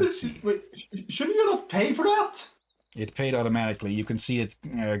 Let's see. Wait, shouldn't you not pay for that? It paid automatically. You can see it.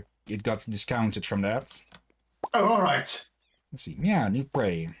 It got discounted from that. Oh, all right. Let's see. Yeah, new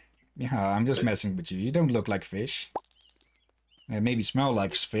prey. Yeah, I'm just messing with you. You don't look like fish. Maybe smell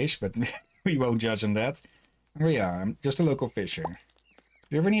like fish, but we won't judge on that. Oh yeah, I'm just a local fisher.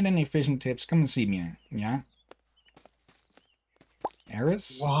 If you ever need any fishing tips, come and see me. Yeah.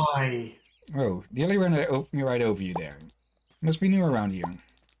 Eris? Why? Oh, nearly ran me right over you there. Must be new around here.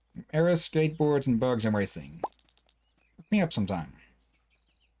 Eris, skateboards, and bugs are my thing. Look me up sometime.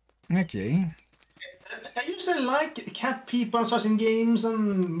 Okay. I usually like cat people and such in games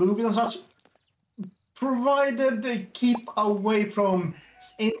and movies and such, provided they keep away from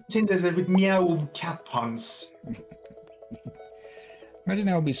incidents with meow cat puns. Imagine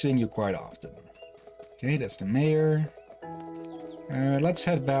I'll be seeing you quite often. Okay, that's the mayor. Let's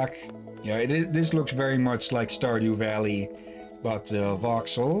head back. Yeah, this looks very much like Stardew Valley, but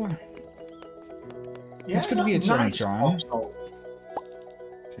voxel. Yeah, this could be its own charm. Voxel.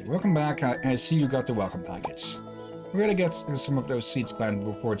 See, welcome back. I see you got the welcome package. We're gonna get some of those seeds planted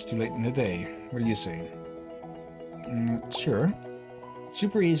before it's too late in the day. What do you say? Sure.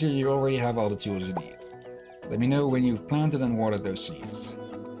 Super easy, you already have all the tools you need. Let me know when you've planted and watered those seeds.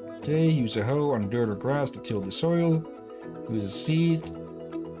 Okay, use a hoe on dirt or grass to till the soil. Use a seed.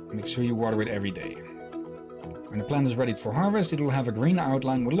 Make sure you water it every day. When the plant is ready for harvest, it will have a green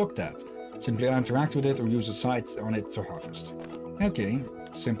outline we looked at. Simply interact with it or use a scythe on it to harvest. Okay,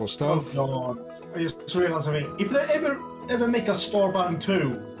 simple stuff. Oh god, I just realized something. If they ever make a Starbound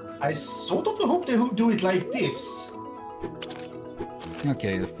 2, I sort of hope they do it like this.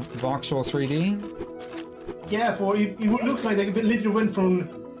 Okay, voxel 3D. Yeah, for it would look like they literally went from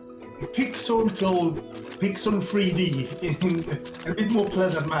pixel to pixel 3D in a bit more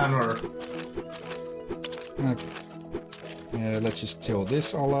pleasant manner. Okay. Let's just till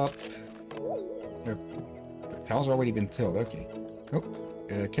this all up. The tile's already been tilled, okay. Oh,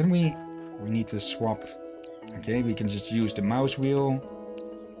 can we need to swap. Okay, we can just use the mouse wheel.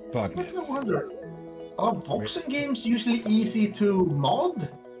 Bug I wonder, are boxing games usually easy to mod?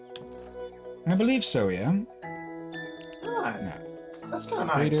 I believe so, yeah. Ah, No. that's kind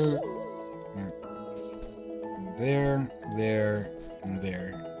of nice. There, there, and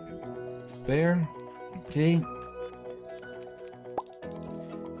there. There. Okay.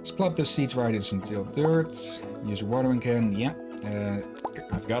 Let's plop those seeds right in some tilled dirt. Use a watering can. Yeah.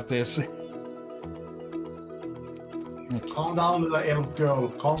 I've got this. Okay. Calm down, little elf girl.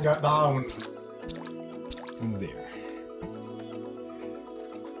 Calm down. And there.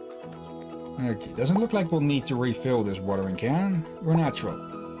 Okay, doesn't look like we'll need to refill this watering can. We're natural.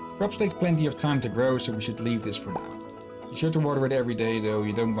 Crops take plenty of time to grow, so we should leave this for now. Be sure to water it every day, though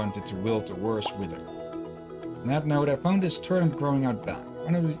you don't want it to wilt or worse, wither. On that note, I found this turnip growing out back.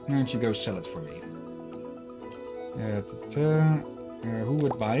 Why don't you go sell it for me? Who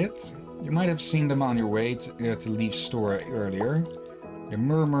would buy it? You might have seen them on your way to Leaf's store earlier. The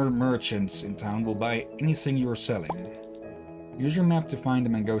Murmur merchants in town will buy anything you're selling. Use your map to find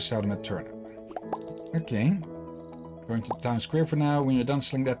them and go sell them a turnip. Okay. Going to the town square for now. When you're done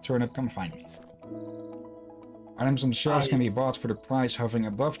selling that turnip, come find me. Items on the shelves can be bought for the price hovering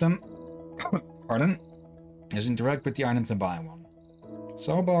above them. Pardon. Just interact with the item to buy one.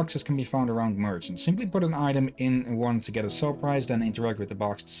 Sell boxes can be found around merchants. Simply put an item in one to get a sell price, then interact with the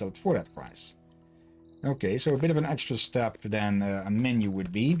box to sell it for that price. Okay, so a bit of an extra step than a menu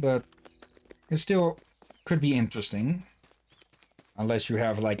would be, but it still could be interesting. Unless you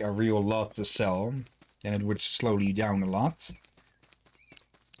have like a real lot to sell, then it would slow you down a lot.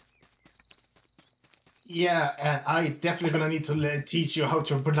 Yeah, and I definitely gonna need to teach you how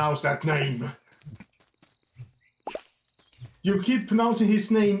to pronounce that name. You keep pronouncing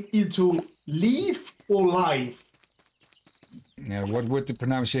his name into leaf or life? Now, what would the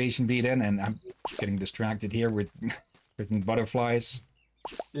pronunciation be then? And I'm getting distracted here with freaking butterflies.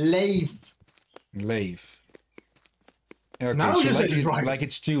 Leif. Leif. Okay, Now so you said it right. like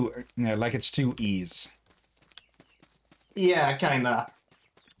it's two E's. Yeah, kinda.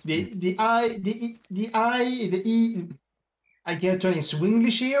 The I, the E. I get to in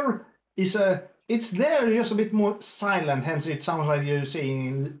Swinglish here is a. It's there, just a bit more silent. Hence, it sounds like you're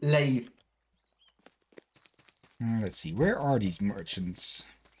saying Leif. Let's see, where are these merchants?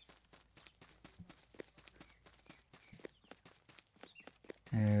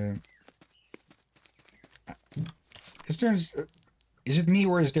 Is it me,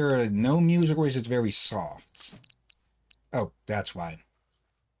 or is there no music, or is it very soft? Oh, that's why.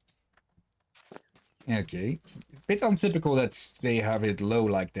 Okay. Bit untypical that they have it low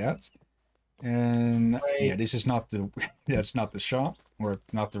like that. And yeah, this is not the that's not the shop, or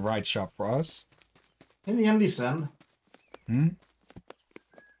not the right shop for us. In the end, listen.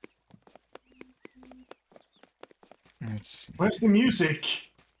 Let's see. Where's the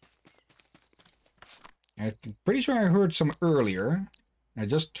music? I'm pretty sure I heard some earlier. I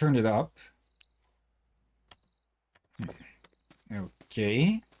just turned it up.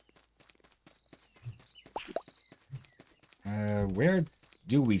 Okay. Where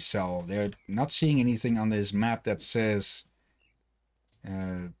do we sell? They're not seeing anything on this map that says...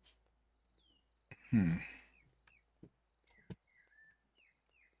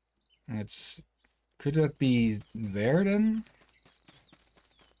 Could that be there then?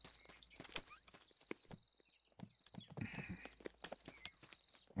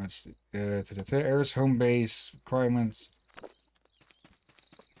 What's the Air's home base requirements?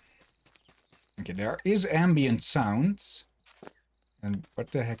 Okay, there is ambient sounds. And what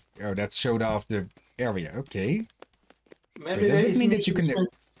the heck? Oh, that showed off the area. Okay. Maybe wait, does it mean that you can...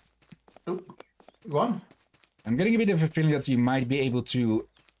 Oh, go on. I'm getting a bit of a feeling that you might be able to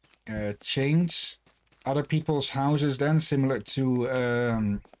change other people's houses then, similar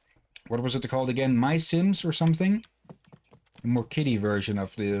to... what was it called again? My Sims or something? A more kiddie version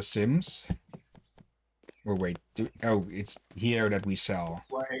of the Sims. Or wait, oh, it's here that we sell.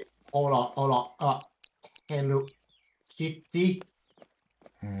 Wait, hold on. Hello Kitty.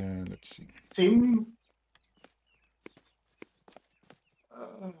 Let's see. Sim.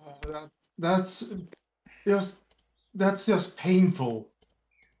 That's just painful.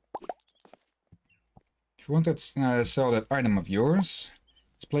 If you want to sell that item of yours,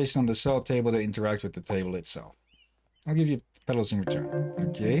 it's placed on the sell table to interact with the table itself. I'll give you petals in return.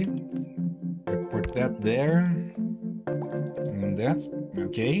 Okay. I'll put that there. And that.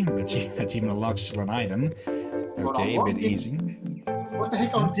 Okay. That's even a large an item. Okay, a bit easy. What the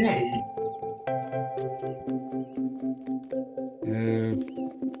heck are they?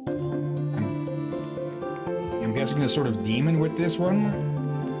 I'm guessing a sort of demon with this one.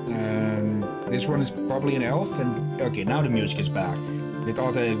 This one is probably an elf. And okay, now the music is back. I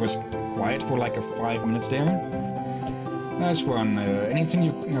thought that it was quiet for like 5 minutes there. Last one. Anything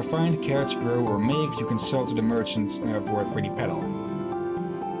you find, carrots, grow, or make, you can sell to the merchant for a pretty petal.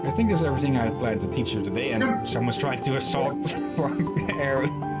 I think that's everything I had planned to teach you today, and someone's trying to assault from air.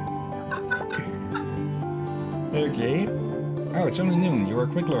 Okay. Oh, it's only noon. You're a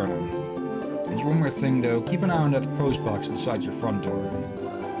quick learner. There's one more thing, though. Keep an eye on that post box beside your front door.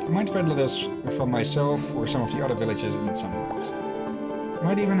 You might find letters from myself or some of the other villages in it sometimes.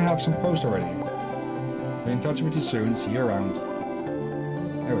 Might even have some post already. Be in touch with you soon. See you around.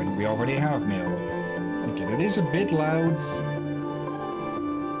 Oh, and we already have mail. Okay, that is a bit loud.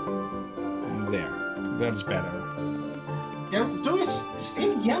 There. That's better. Yeah, though it's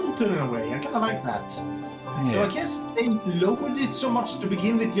still gentle in a way. I kind of like that. Yeah. So I guess they lowered it so much to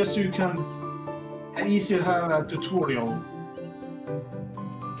begin with just so you can have easier have a tutorial.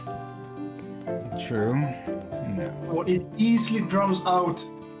 True. No. Or it easily drowns out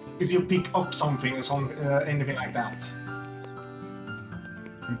if you pick up something or anything like that.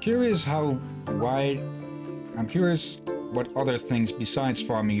 I'm curious what other things besides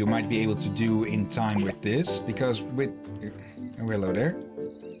farming you might be able to do in time with this, because with... Oh, hello there.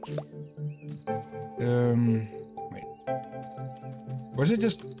 Wait. Was it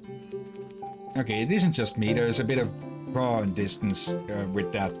just... Okay, it isn't just me, there's a bit of raw distance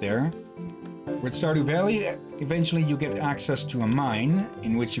with that there. With Stardew Valley, eventually you get access to a mine,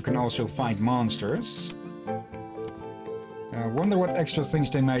 in which you can also find monsters. Wonder what extra things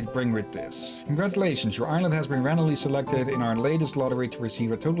they might bring with this. Congratulations, your island has been randomly selected in our latest lottery to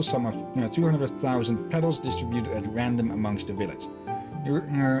receive a total sum of 200,000 petals distributed at random amongst the village.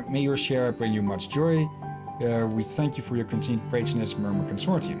 May your share bring you much joy. We thank you for your continued patronage, Murmur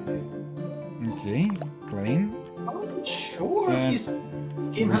Consortium. Okay, claim. Oh, sure.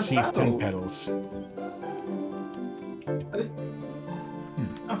 Receive 10 petals.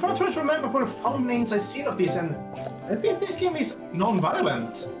 I'm trying to remember what the thumbnails I've seen of this, and I think this game is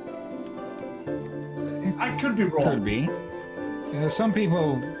non-violent. I could be wrong. Could be. Some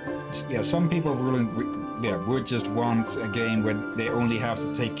people really, would just want a game where they only have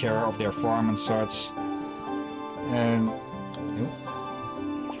to take care of their farm and such.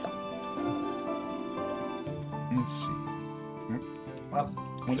 Let's see. Well,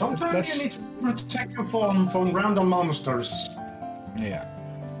 sometimes you need to protect your farm from random monsters. Yeah.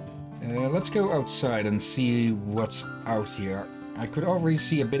 Let's go outside and see what's out here. I could already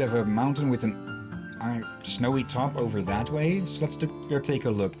see a bit of a mountain with an snowy top over that way, so let's go take a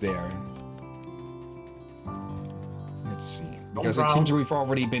look there. Let's see. Because it seems we've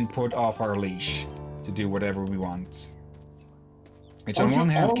already been put off our leash to do whatever we want. Which on one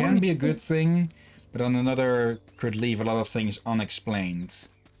hand can be a good thing, but on another could leave a lot of things unexplained.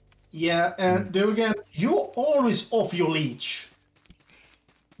 Yeah, and there again, you're always off your leash.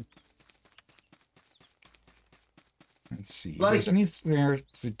 Let's see. Like, if there's anywhere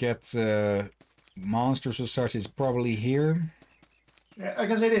to get monsters or such, is probably here. Yeah, I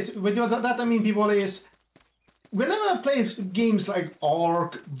can say this. With that I mean, people is... Whenever I play games like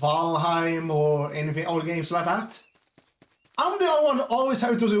Ark, Valheim, or anything, or games like that, I'm the one who always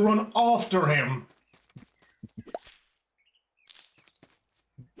have to run after him.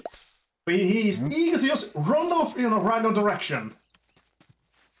 But he's eager to just run off in a random direction.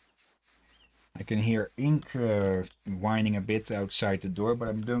 I can hear Ink whining a bit outside the door, but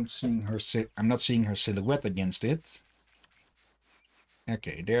I'm not seeing her silhouette against it.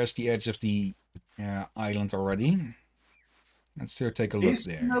 Okay, there's the edge of the island already. Let's still take a look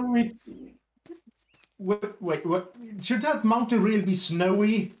there. Wait, what? Should that mountain really be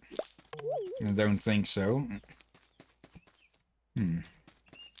snowy? I don't think so.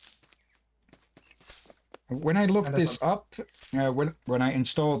 When I looked this up, when I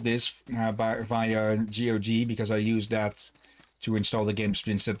installed this via GOG, because I used that to install the game,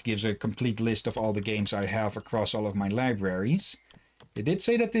 since that gives a complete list of all the games I have across all of my libraries, it did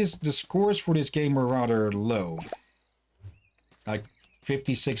say that the scores for this game were rather low. Like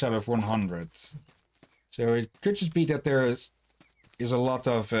 56 out of 100. So it could just be that there is a lot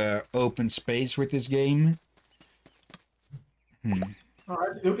of open space with this game.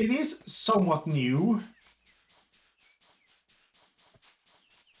 It is somewhat new.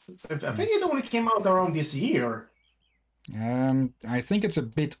 I think it only came out around this year. I think it's a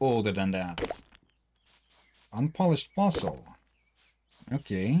bit older than that. Unpolished fossil.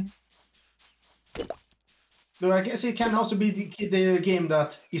 Okay. So I guess it can also be the game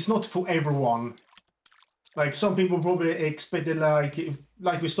that is not for everyone. Like some people probably expected, like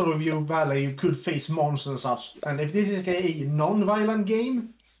with Stardew Valley, you could face monsters and such. And if this is a non-violent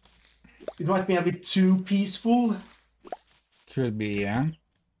game, it might be a bit too peaceful. Could be, yeah.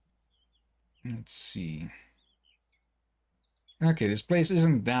 Let's see. Okay, this place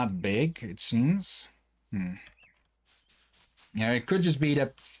isn't that big, it seems. Yeah, it could just be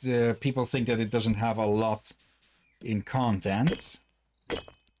that people think that it doesn't have a lot in content.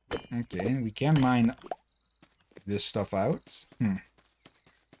 Okay, we can mine this stuff out.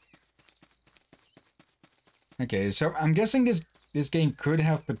 Okay, so I'm guessing this game could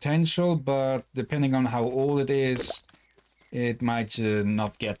have potential, but depending on how old it is, it might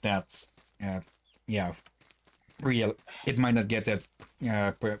not get that. It might not get that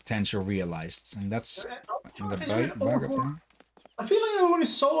potential realized, and that's the bug of them. I feel like I only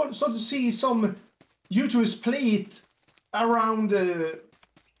started to see some YouTubers play it around the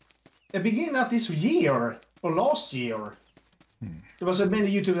beginning of this year or last year. There was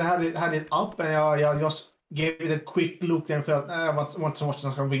many YouTubers had it up, and I just gave it a quick look and felt, want to watch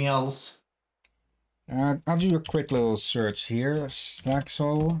something else. I'll do a quick little search here.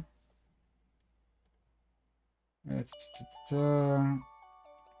 Staxel.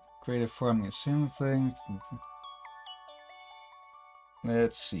 Creative farming is something.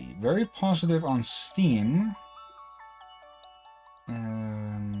 Let's see. Very positive on Steam.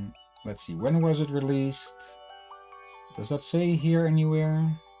 Let's see. When was it released? Does that say here anywhere?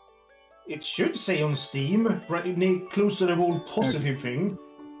 It should say on Steam, right close to the whole positive thing.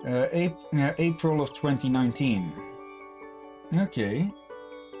 April of 2019. Okay.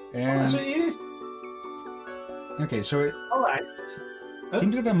 So it is. Okay, so it Alright.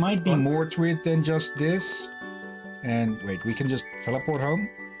 Seems that there might be more to it than just this. And wait, we can just teleport home?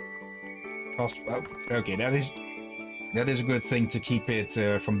 Okay, that is a good thing to keep it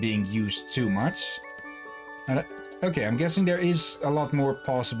from being used too much. Okay, I'm guessing there is a lot more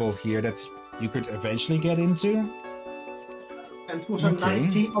possible here that you could eventually get into. And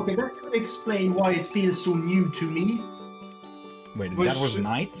 2019, okay, that could explain why it feels so new to me. Wait, that was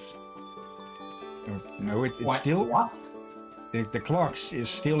night? No, it's still... What? The clock is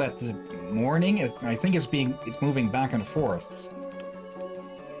still at the morning. I think it's moving back and forth.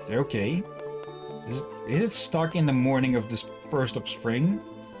 Okay. Is it stuck in the morning of this 1st of spring?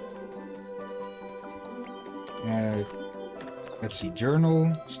 Let's see.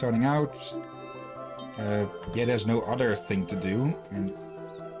 Journal. Starting out. Yeah, there's no other thing to do.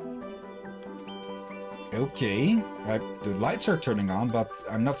 Okay, the lights are turning on, but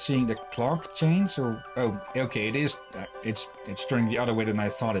I'm not seeing the clock change. Or oh, okay, it is. It's turning the other way than I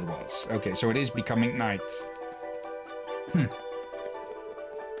thought it was. Okay, so it is becoming night.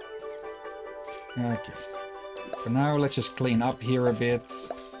 Okay. For now, let's just clean up here a bit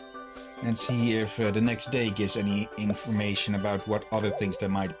and see if the next day gives any information about what other things there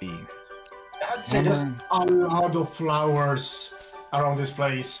might be. I'd say there's a lot of flowers around this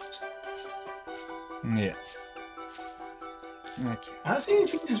place. Yeah. Okay. I see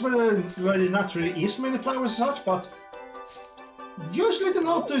it's where naturally is many flowers as such, but usually they're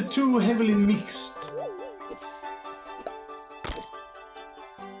not too heavily mixed.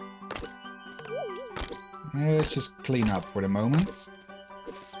 Let's just clean up for the moment.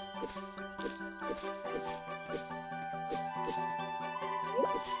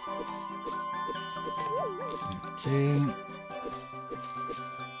 Okay.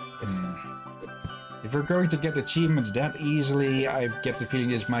 If we're going to get achievements that easily, I get the feeling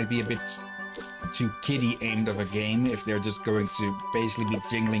this might be a bit too kiddie aimed of a game if they're just going to basically be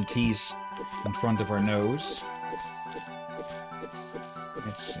jingling keys in front of our nose.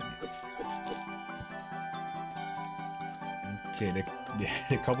 Let's see. Okay,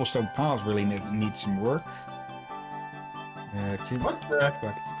 the cobblestone paths really need some work. What the?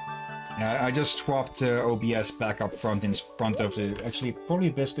 But, yeah, I just swapped OBS back up front in front of the... Actually, probably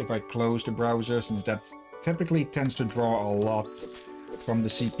best if I close the browser, since that typically tends to draw a lot from the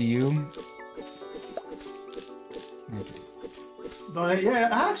CPU. Okay. But yeah,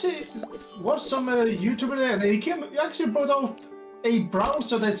 I actually watched some YouTuber there, and he actually brought out a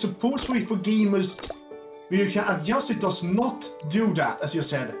browser that's supposedly for gamers where you can adjust. It does not do that, as you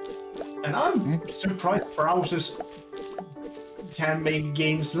said. And I'm surprised browsers can make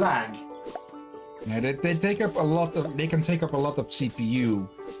games lag. Yeah, they take up a lot of. They can take up a lot of CPU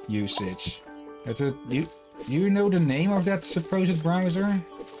usage. You know the name of that supposed browser?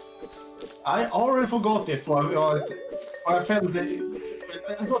 I already forgot it. I felt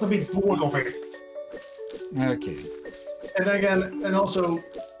I got a bit bored of it. Okay. And again, and also,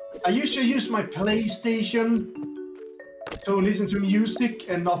 I usually use my PlayStation to listen to music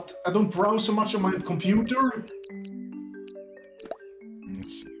and not. I don't browse so much on my computer.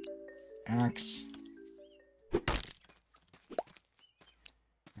 Let's see. Axe.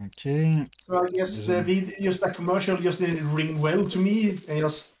 Okay. So I guess just that commercial just didn't ring well to me, and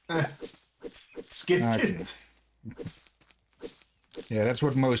just skipped it. Yeah, that's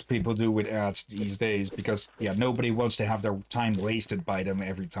what most people do with ads these days, because yeah, nobody wants to have their time wasted by them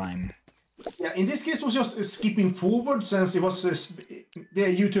every time. Yeah, in this case, it was just skipping forward since it was the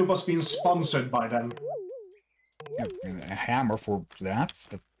YouTube was being sponsored by them. Yeah, a hammer for that.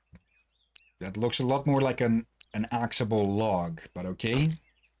 That looks a lot more like an axable log, but okay.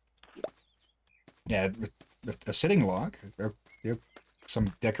 Yeah, a sitting log.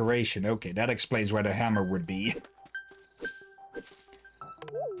 Some decoration. Okay, that explains where the hammer would be.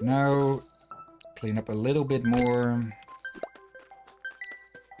 Now, clean up a little bit more.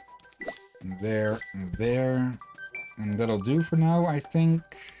 And there, and there. And that'll do for now, I think.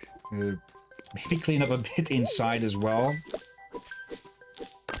 Maybe clean up a bit inside as well.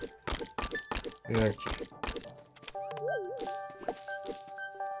 Okay.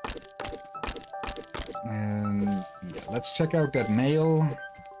 And yeah, let's check out that mail.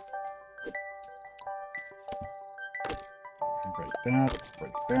 Break that.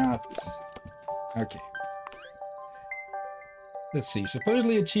 Okay. Let's see.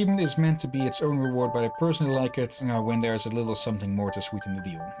 Supposedly, achievement is meant to be its own reward, but I personally like it when there's a little something more to sweeten the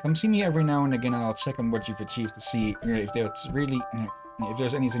deal. Come see me every now and again, and I'll check on what you've achieved to see if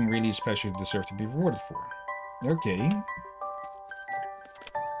there's anything really special you deserve to be rewarded for. Okay.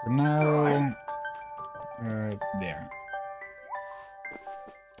 For now, there.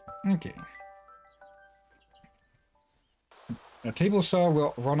 Okay. A table saw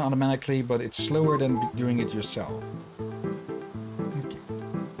will run automatically, but it's slower than doing it yourself.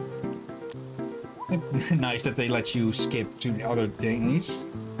 Okay. Nice that they let you skip to the other things.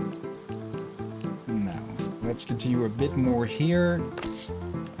 Now, let's continue a bit more here.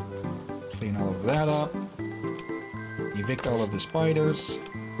 Clean all of that up. Evict all of the spiders.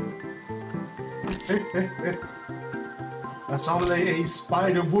 That sounded like a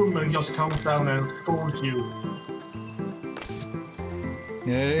spider woman just comes down and scolds you.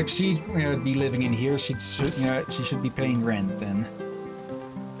 If she'd be living in here, she should be paying rent then.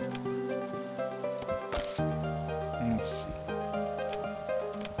 Let's see.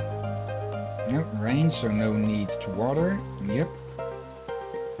 Nope, rain, so no need to water. Yep.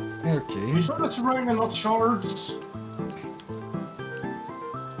 Okay. You sure that's ring and not shards?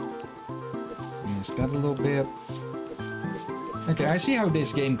 Is that a little bit... Okay, I see how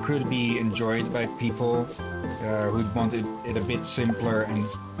this game could be enjoyed by people who want it a bit simpler and,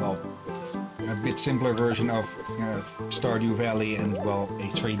 well, a bit simpler version of Stardew Valley and, well, a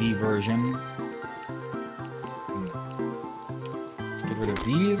 3D version. Let's get rid of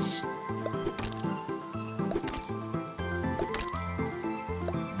these.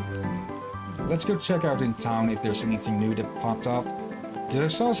 Let's go check out in town if there's anything new that popped up. I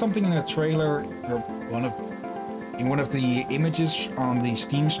saw something in a trailer, or in one of the images on the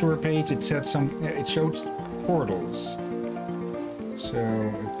Steam store page. It said it showed portals. So,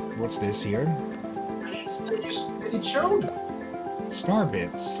 what's this here? It showed. Star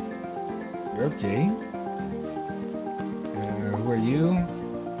bits. Okay. Who are you?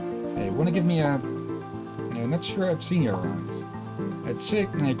 Hey, wanna give me a... I'm not sure I've seen you around. It's sick,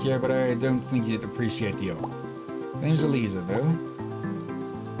 Nikia, but I don't think you'd appreciate the offer. Name's Elisa, though.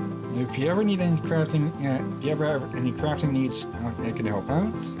 If you ever need any crafting, if you ever have any crafting needs, I can help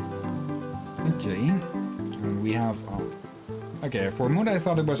out. Okay. And we have... okay, for a moment I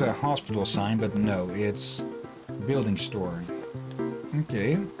thought it was a hospital sign, but no, it's a building store.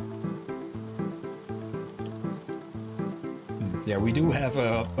 Okay. Yeah, we do have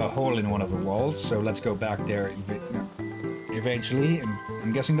a hole in one of the walls, so let's go back there eventually. And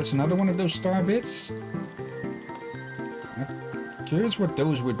I'm guessing that's another one of those star bits. I'm curious what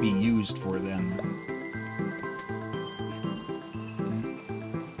those would be used for then.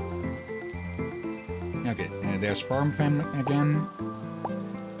 Okay, there's Farm Fam again.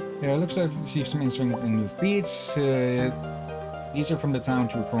 Yeah, it looks like we received some interesting new feeds. These are from the town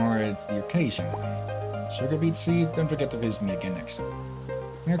to acquire the occasion. Sugar beet seed, don't forget to visit me again next time.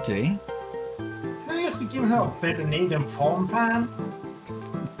 Okay. Can I just give her a better name than Farm Fan?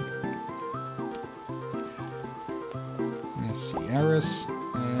 Let's see, Eris.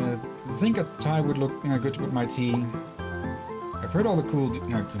 I think a tie would look good with my tea. I've heard all the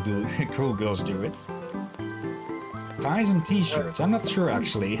cool girls do it. Ties and t-shirts, I'm not sure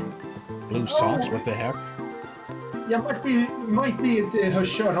actually. Blue socks, what the heck? Yeah, might be her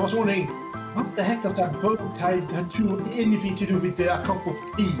shirt. I was wondering, what the heck does that bow tie have anything to do with a cup of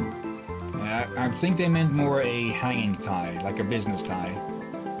tea? I think they meant more a hanging tie, like a business tie.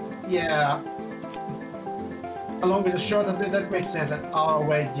 Yeah. Along with the shirt, that makes sense. And, oh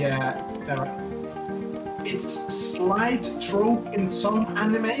wait, yeah. It's slight trope in some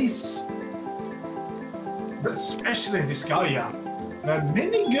animes, but especially in Disgaea. There are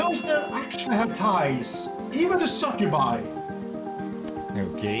many girls that actually have ties, even the succubi.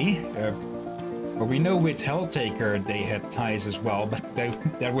 Okay. But we know with Helltaker they had ties as well, but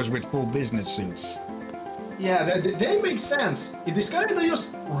that was with full business suits. Yeah, they make sense. In Disgaea they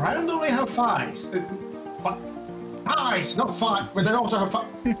just randomly have ties. But ties, not five, but they also have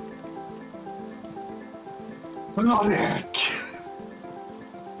ties. Logic.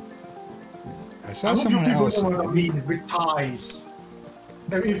 I saw someone else. I know what I mean with ties.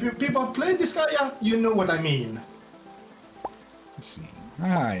 If you people play Disgaea, you know what I mean. Let's see.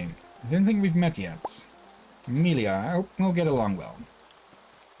 Hi. I don't think we've met yet. Amelia, I hope we'll get along well.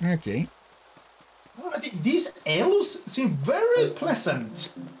 Okay. These elves seem very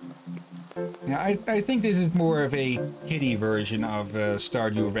pleasant. Yeah, I think this is more of a kiddie version of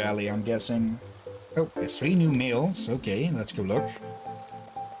Stardew Valley, I'm guessing. Oh, there's 3 new males. Okay, let's go look.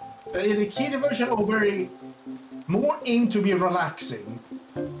 The kiddie version are very more aimed to be relaxing.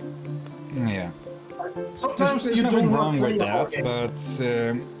 Yeah. Sometimes there's nothing wrong with that, but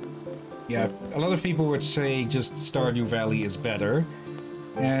yeah, a lot of people would say just Stardew Valley is better,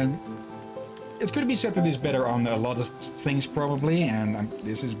 and it could be said that it's better on a lot of things probably, and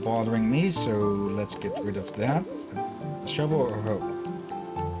this is bothering me, so let's get rid of that. Shovel or hoe?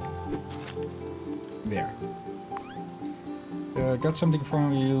 There. Got something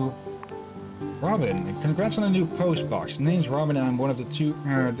from you. Robin, congrats on a new post box. The name's Robin and I'm one of the 2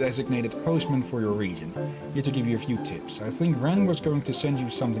 designated postmen for your region. Here to give you a few tips. I think Ren was going to send you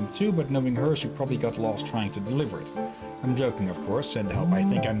something too, but knowing her, she probably got lost trying to deliver it. I'm joking, of course. Send help. I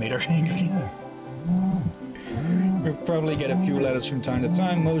think I made her angry. You'll probably get a few letters from time to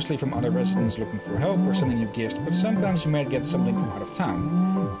time, mostly from other residents looking for help or sending you gifts, but sometimes you might get something from out of town.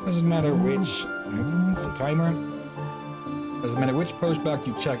 Doesn't matter which... That's the timer. Doesn't matter which postbox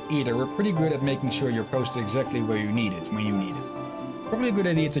you check either, we're pretty good at making sure you're posted exactly where you need it, when you need it. Probably a good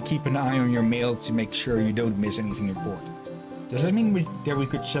idea to keep an eye on your mail to make sure you don't miss anything important. Does that mean that we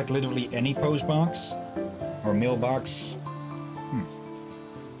could check literally any postbox? Or mailbox?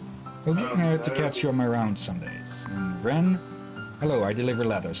 We'll be to catch you on my rounds some days. And Ren, Hello, I deliver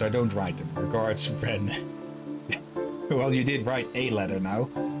letters. I don't write them. Regards, Ren. Well, you did write a letter now.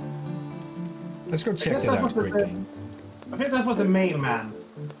 Let's go check that out quickly. I think that was the mailman.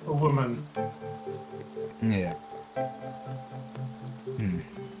 A woman. Yeah.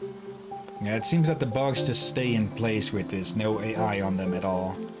 Yeah, it seems that the bugs just stay in place with this. No AI on them at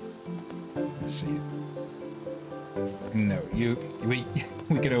all. Let's see. No, we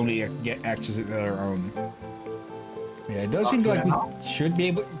can only get access to our own. Yeah, it does seem like we should be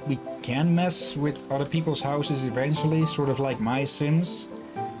able... We can mess with other people's houses eventually, sort of like My Sims.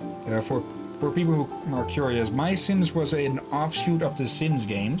 For people who are curious, My Sims was an offshoot of the Sims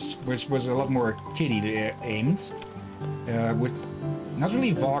games, which was a lot more kiddie aimed. With not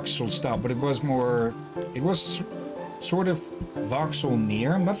really voxel stuff, but it was more... It was sort of voxel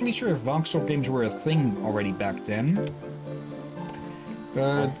near. I'm not really sure if voxel games were a thing already back then.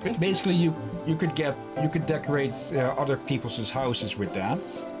 Basically, you could decorate other people's houses with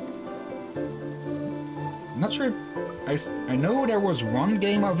that. I'm not sure. I know there was one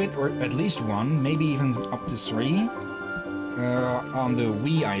game of it, or at least one, maybe even up to 3, on the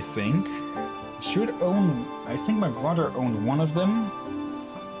Wii, I think. I think my brother owned one of them.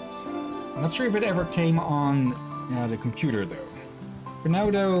 I'm not sure if it ever came on the computer though. For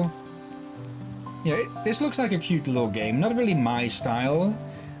now though, yeah, this looks like a cute little game. Not really my style.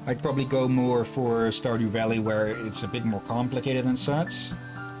 I'd probably go more for Stardew Valley, where it's a bit more complicated and such.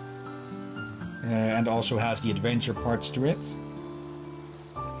 And also has the adventure parts to it.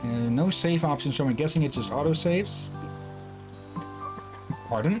 No save options, so I'm guessing it's just autosaves.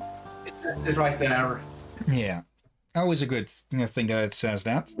 Pardon? It's right there. Yeah. Always a good thing that it says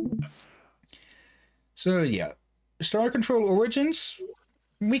that. So yeah. Star Control Origins,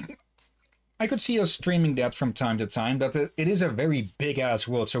 I could see us streaming that from time to time, but it is a very big-ass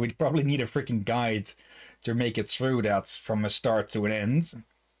world, so we'd probably need a freaking guide to make it through that from a start to an end.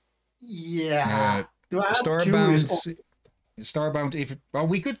 Yeah. Starbound, well,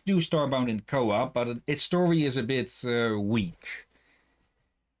 we could do Starbound in co-op, but its story is a bit weak.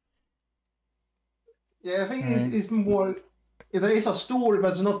 Yeah, I think it's more... There is a story,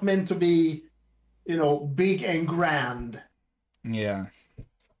 but it's not meant to be, you know, big and grand. Yeah.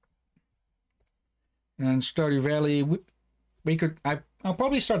 And Stardew Valley, I'll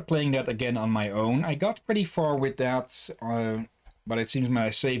probably start playing that again on my own. I got pretty far with that, but it seems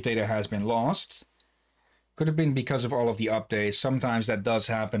my save data has been lost. Could have been because of all of the updates. Sometimes that does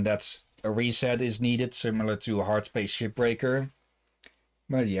happen, that a reset is needed, similar to a Hard Space Shipbreaker.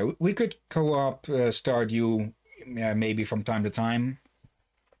 But yeah, we could co-op Stardew maybe from time to time.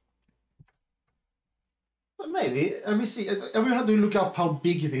 Maybe. Let me see. I will have to look up how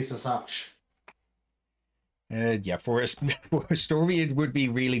big it is as such. Yeah, for a story it would be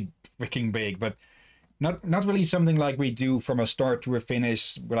really freaking big, but not really something like we do from a start to a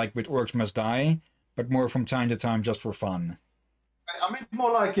finish, like with Orcs Must Die, but more from time to time just for fun. I mean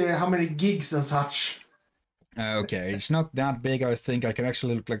more like how many gigs and such. Okay, it's not that big, I think. I can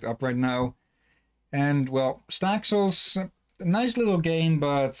actually look it up right now. And, well, Staxel's a nice little game,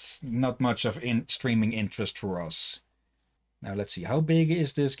 but not much of streaming interest for us. Now, let's see. How big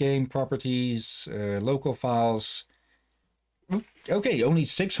is this game? Properties, local files. Okay, only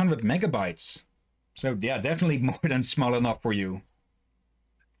 600 megabytes. So, yeah, definitely more than small enough for you.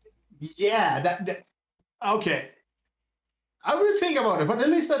 Yeah, okay. I will think about it, but at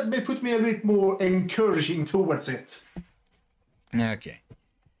least that may put me a bit more encouraging towards it. Okay.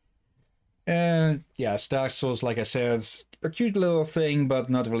 Yeah, Staxel's, like I said, a cute little thing, but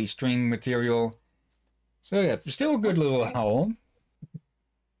not really streaming material. So yeah, still a good little howl.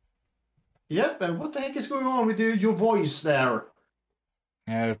 Yep, and what the heck is going on with your voice there?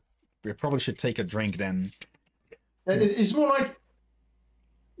 We probably should take a drink then. It's more like,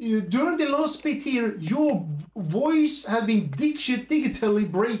 during the last bit here, your voice had been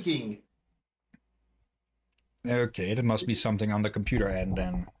digitally breaking. Okay, there must be something on the computer end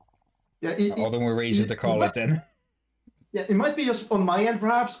then. Yeah, although we're raising to call it then. Yeah, it might be just on my end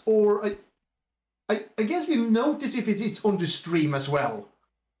perhaps, or I guess we notice if it's on the stream as well.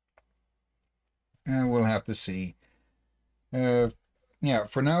 We'll have to see. Yeah,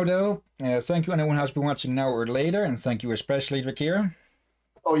 for now though, thank you anyone who has been watching now or later, and thank you especially, Drakir.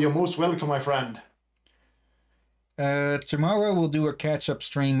 Oh, you're most welcome, my friend. Tomorrow we'll do a catch-up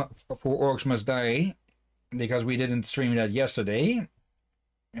stream for Orcs Must Die, because we didn't stream that yesterday.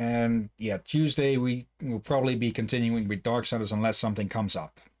 And yeah, Tuesday we will probably be continuing with Darksiders unless something comes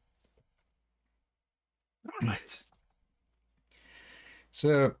up. All right.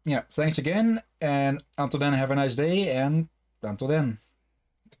 So yeah, thanks again, and until then, have a nice day, and until then.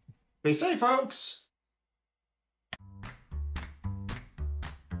 Be safe, folks.